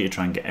bit dodgy to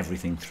try and get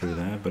everything through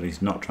there, but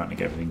he's not trying to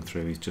get everything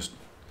through. He's just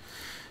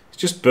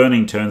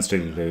burning turns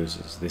till he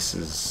loses. This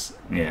is,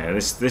 yeah,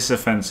 this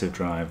offensive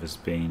drive has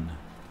been,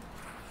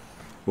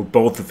 well,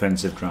 both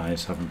offensive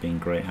drives haven't been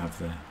great, have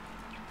they?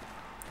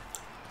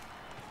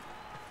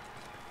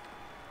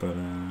 But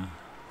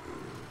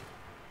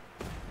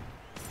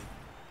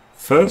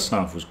first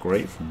half was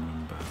great from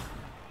Runbad.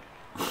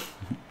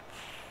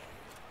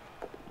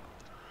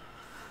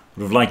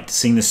 Would have liked to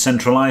seen the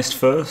centralised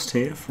first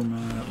here from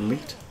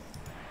Elite.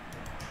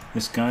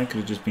 This guy could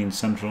have just been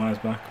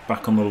centralised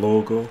back on the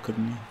logo,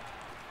 couldn't he?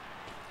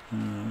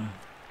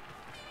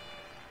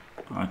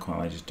 I quite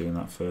like just doing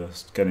that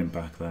first. Get him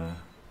back there.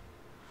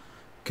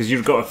 Because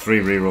you've got a 3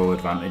 reroll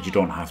advantage, you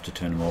don't have to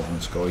turn him over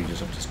and score, you just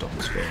have to stop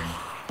the scoring.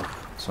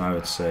 So I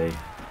would say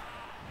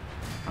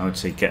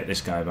get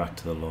this guy back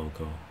to the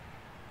logo.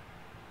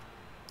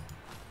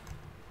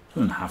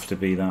 Doesn't have to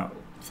be that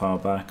far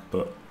back,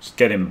 but just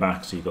get him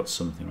back so you've got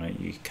something, right?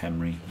 You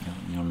Khemri,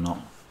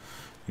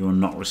 you're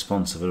not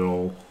responsive at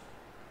all.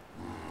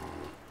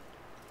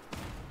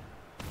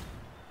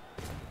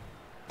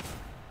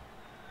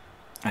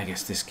 I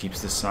guess this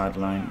keeps the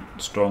sideline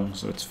strong,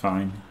 so it's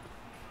fine.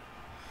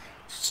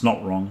 It's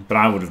not wrong, but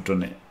I would have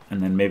done it,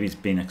 and then maybe it's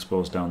been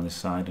exposed down this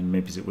side, and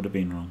maybe it would have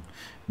been wrong.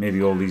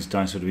 Maybe all these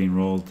dice would have been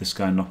rolled, this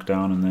guy knocked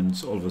down, and then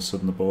all of a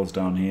sudden the ball's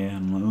down here,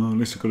 and I'm like, oh, at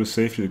least I've got a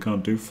safety, they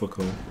can't do fuck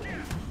all.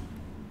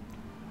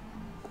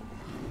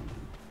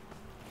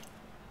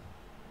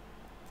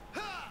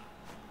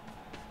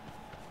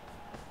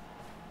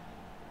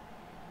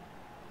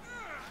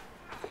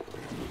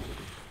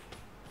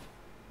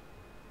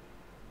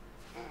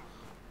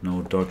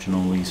 No dodging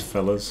all these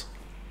fellas.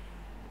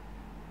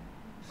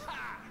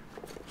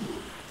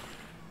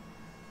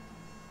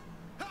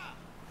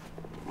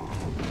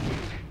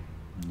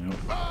 Nope.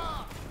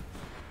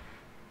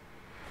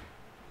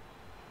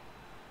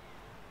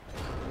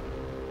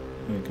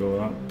 There we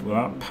go with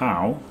that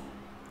pow.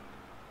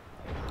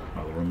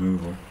 Well, the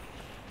removal.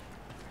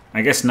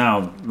 I guess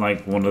now,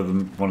 like one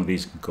of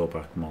these can go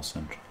back more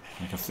central.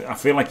 Like I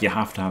feel like you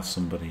have to have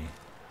somebody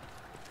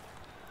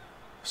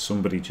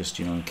just,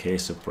 you know, in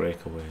case of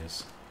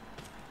breakaways.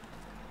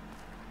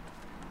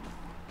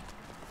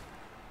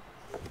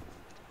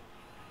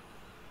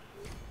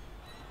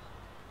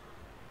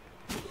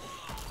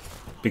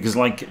 Because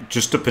like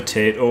just a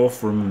potato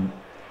from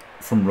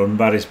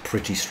Runbad is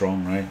pretty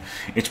strong, right?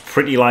 It's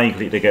pretty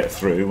likely to get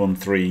through on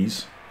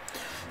 3s.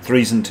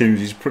 3s and 2s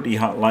is pretty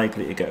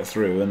likely to get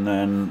through, and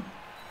then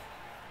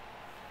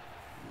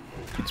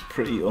it's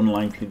pretty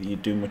unlikely that you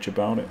do much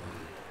about it.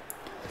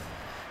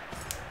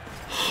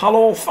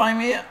 Hello, find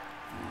me.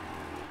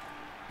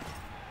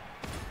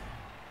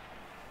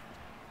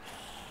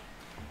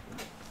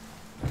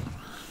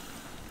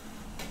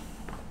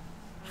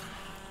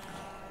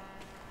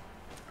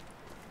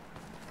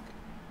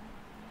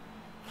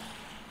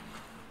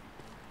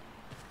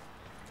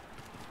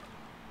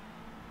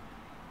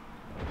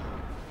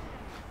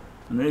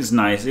 And it is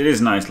nice. It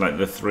is nice. Like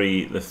the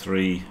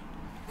 3-4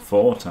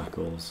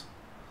 tackles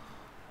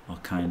are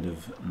kind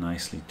of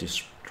nicely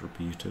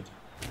distributed.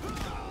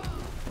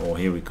 Oh,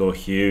 here we go.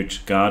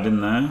 Huge guard in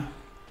there.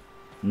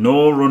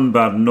 No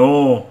Runbad.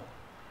 No.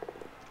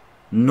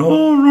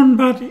 No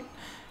Runbad.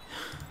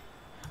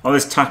 Oh,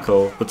 this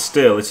tackle, but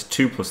still, it's a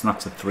 2+, and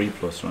that's a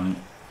 3+, right?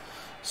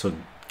 So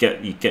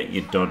you get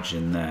your dodge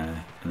in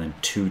there, and then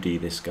 2D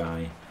this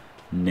guy,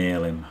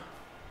 nail him.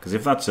 Because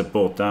if that's a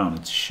both down,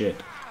 it's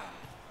shit.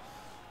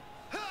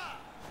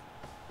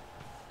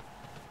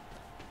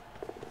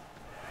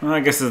 Well, I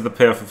guess there's the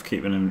payoff of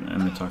keeping him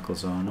in the tackle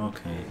zone.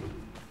 Okay.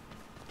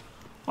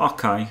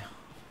 Okay.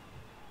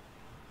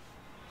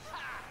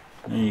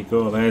 There you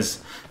go.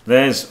 There's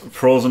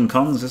pros and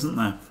cons, isn't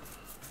there?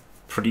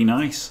 Pretty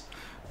nice.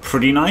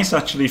 Pretty nice,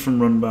 actually, from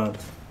Runbad.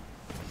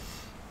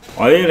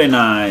 Really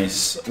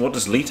nice. What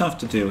does Leet have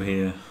to do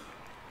here?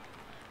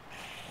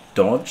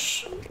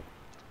 Dodge.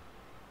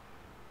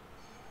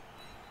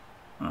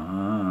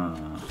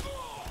 Ah.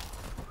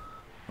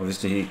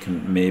 Obviously, he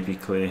can maybe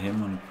clear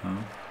him on a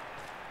power.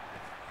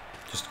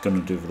 Just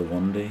gonna do for the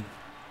 1D.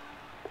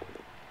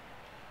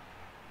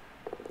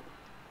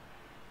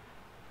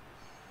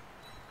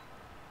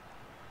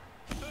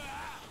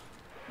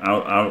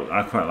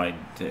 I quite like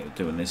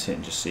doing this hit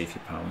and just see if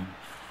you power.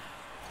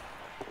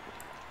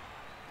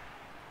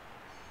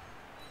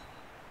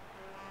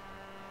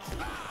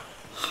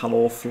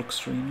 Hello, Flux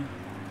Streamer.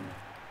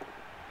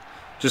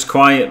 Just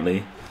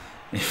quietly,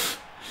 if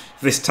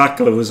this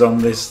tackler was on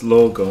this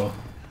logo,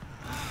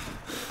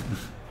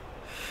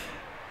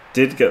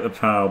 did get the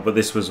power, but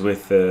this was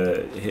with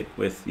hit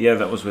with, yeah,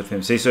 that was with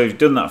him. See, so if you've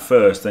done that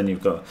first, then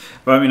you've got.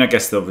 But I mean, I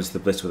guess obviously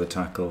the blitz with a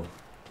tackle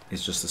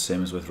is just the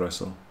same as with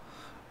wrestle,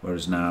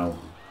 whereas now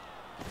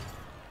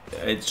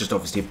it's just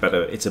obviously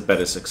better. It's a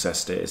better success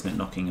state, isn't it?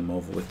 Knocking him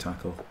over with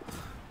tackle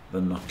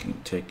than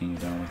taking you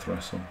down with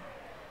wrestle.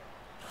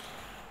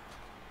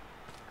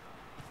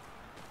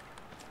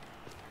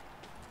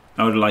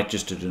 I would like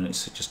just to do it,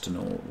 just to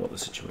know what the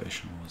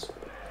situation was.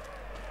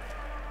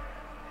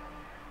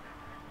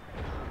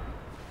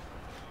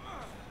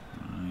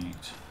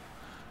 Right.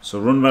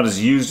 So Runbad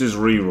has used his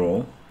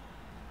reroll.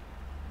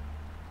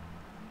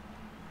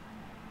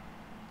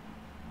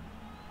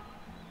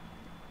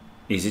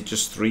 Is it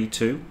just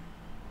 3-2?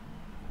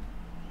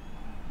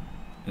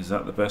 Is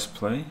that the best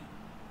play?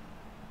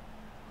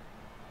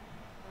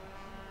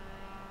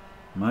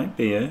 Might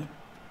be, eh?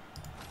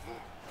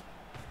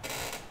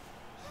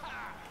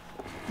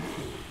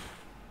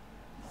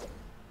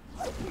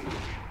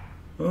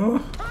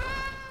 Oh,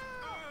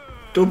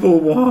 double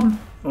one.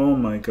 Oh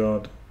my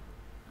god.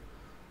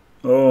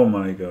 Oh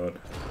my god.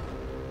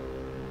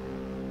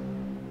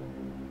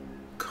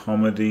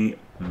 Comedy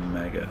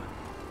mega.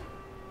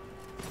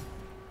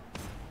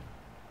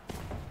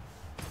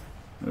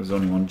 There's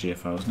only one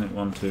GFI, wasn't it?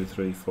 1, 2,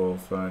 3, 4,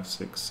 5,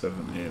 6,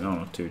 7, 8. No,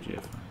 not 2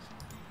 GFIs.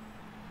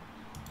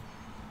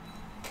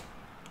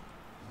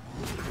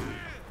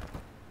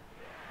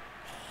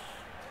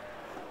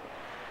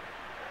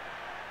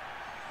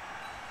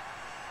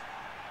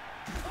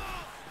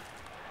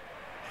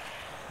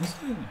 Is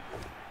it?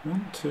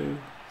 1, 2,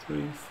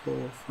 3,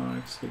 4,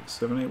 5, 6,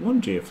 7, 8.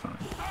 1 GFI.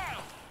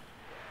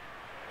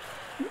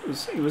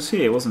 He was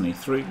here, wasn't he?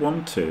 3,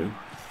 1, 2,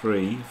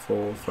 3,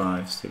 4,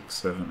 5, 6,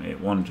 7, 8.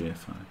 1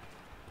 GFI.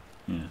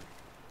 Yeah.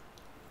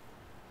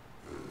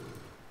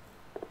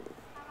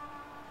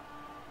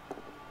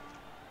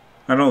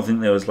 I don't think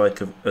there was like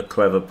a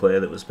clever player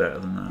that was better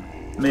than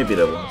that. Maybe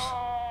there was.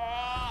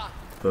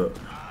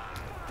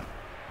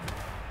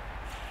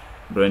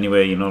 But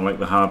anyway, you know, like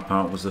the hard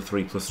part was the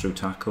 3+ through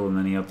tackle, and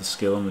then he had the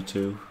skill on the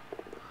 2.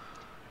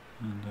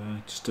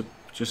 And just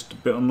a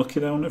bit unlucky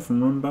there on it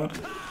from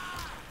Runbad.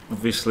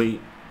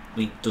 Obviously,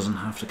 he doesn't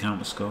have to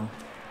counter score.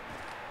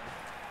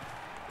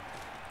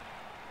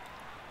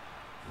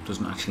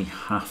 Doesn't actually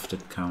have to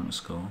counter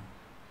score.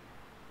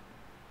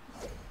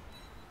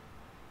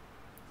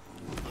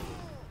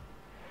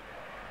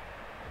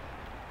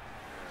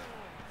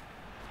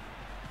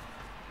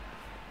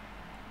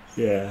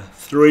 Yeah,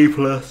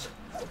 3+.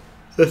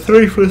 The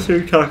 3+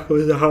 through tackle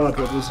is a hard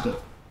one, wasn't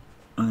it?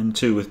 And then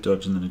 2 with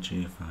dodge and then a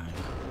GFI.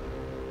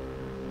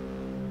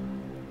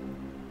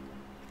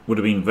 Would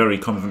have been very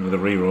confident with a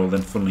reroll.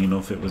 Then, funnily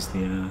enough, it was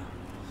the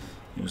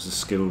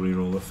skill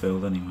reroll that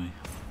failed anyway.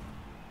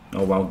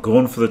 Oh wow,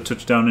 going for the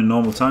touchdown in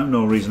normal time.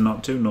 No reason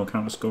not to. No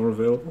counter score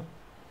available.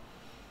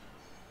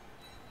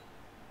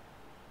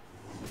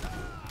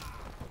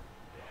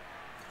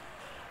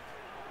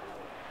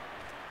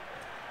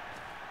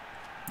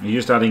 You're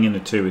just adding in a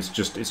 2. It's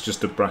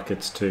just a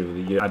brackets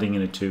 2. You're adding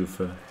in a 2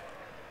 for,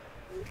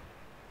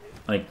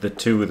 like, the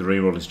 2 with the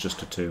reroll is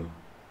just a 2.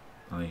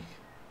 Like,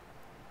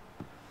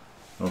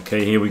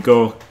 okay, here we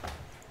go.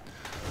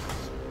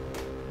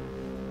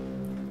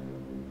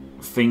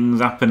 Things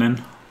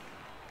happening.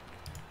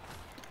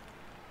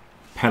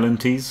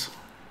 Penalties.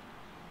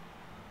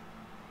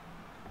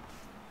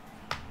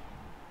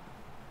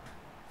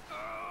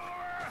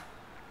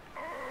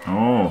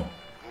 Oh.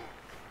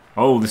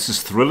 Oh, this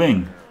is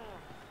thrilling.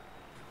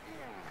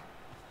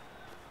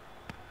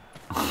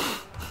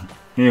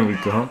 Here we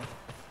go.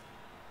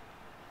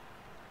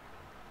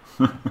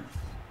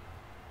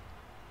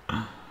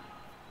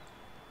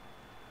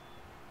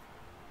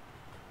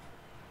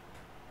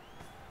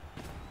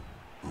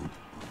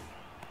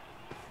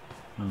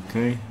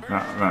 Okay,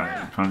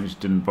 that apparently just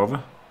didn't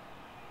bother.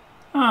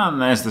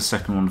 And there's the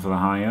second one for the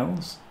high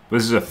L's. But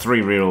this is a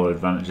 3 reroll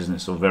advantage, isn't it?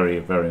 So very,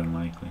 very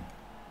unlikely.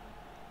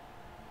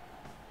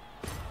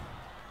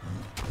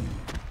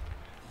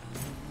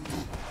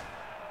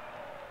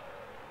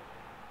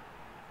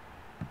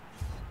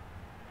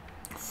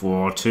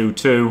 Four, 2,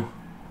 2.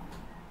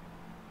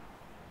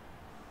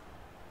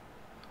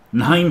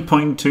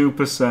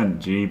 9.2%,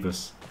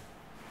 jeebus.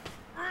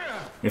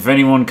 If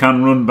anyone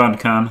can, Runbad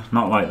can.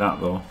 Not like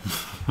that though.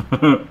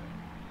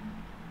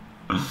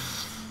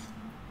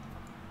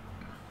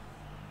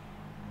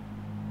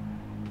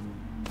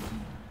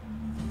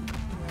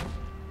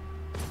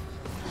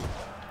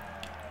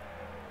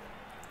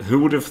 Who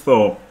would have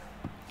thought,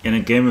 in a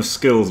game of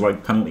skills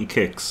like penalty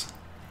kicks,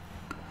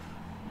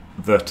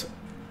 that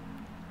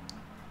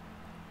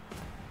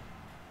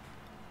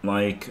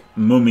like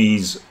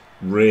mummies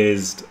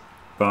raised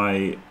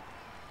by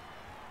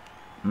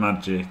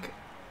magic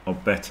are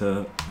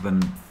better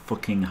than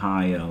fucking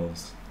high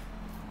elves?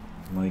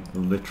 Like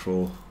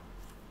literal,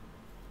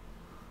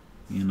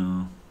 you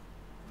know.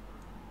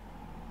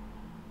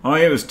 Oh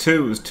yeah, it was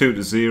 2. It was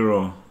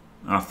 2-0.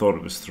 I thought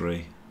it was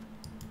 3.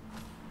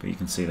 But you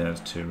can see there's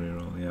 2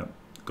 reroll. Yeah,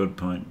 good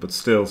point. But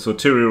still, so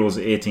 2 rerolls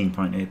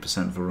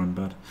 18.8% for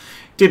Runbad.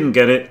 Didn't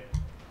get it.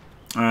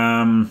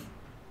 Yeah,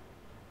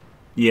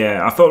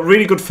 I thought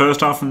really good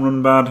first half from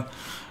Runbad.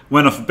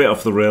 Went off a bit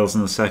off the rails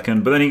in the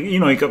second, but then he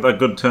got that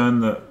good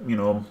turn that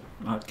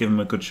gave him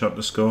a good shot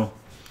to score.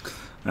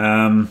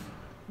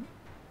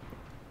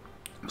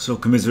 So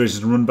commiserations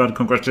to Runbad.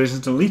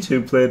 Congratulations to Elite,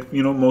 who played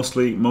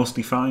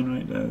mostly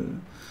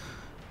fine,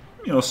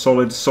 right?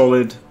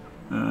 Solid.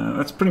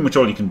 That's pretty much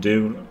all you can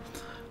do.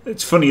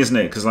 It's funny, isn't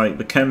it? Because like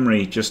the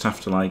Khemri just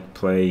have to like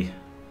play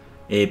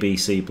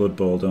ABC Blood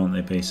Bowl, don't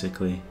they?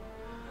 Basically,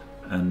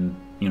 and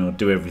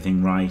do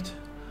everything right,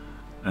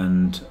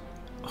 and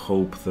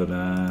hope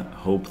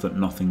that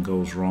nothing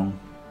goes wrong.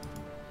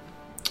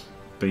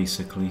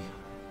 Basically,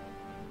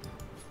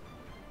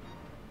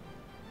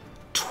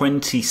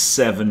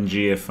 27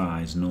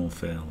 GFIs, no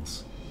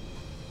fails.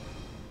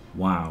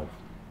 Wow.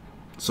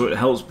 So it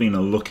helps being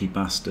a lucky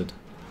bastard.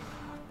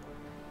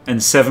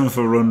 And 7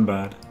 for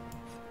Runbad.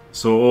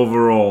 So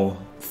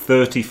overall,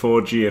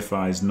 34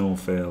 GFIs, no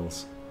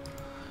fails.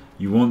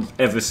 You won't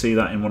ever see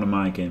that in one of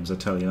my games, I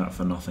tell you that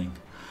for nothing.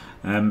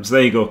 So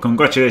there you go.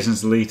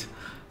 Congratulations, Elite.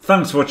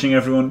 Thanks for watching,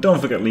 everyone.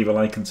 Don't forget to leave a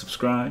like and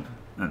subscribe.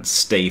 And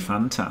stay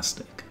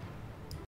fantastic.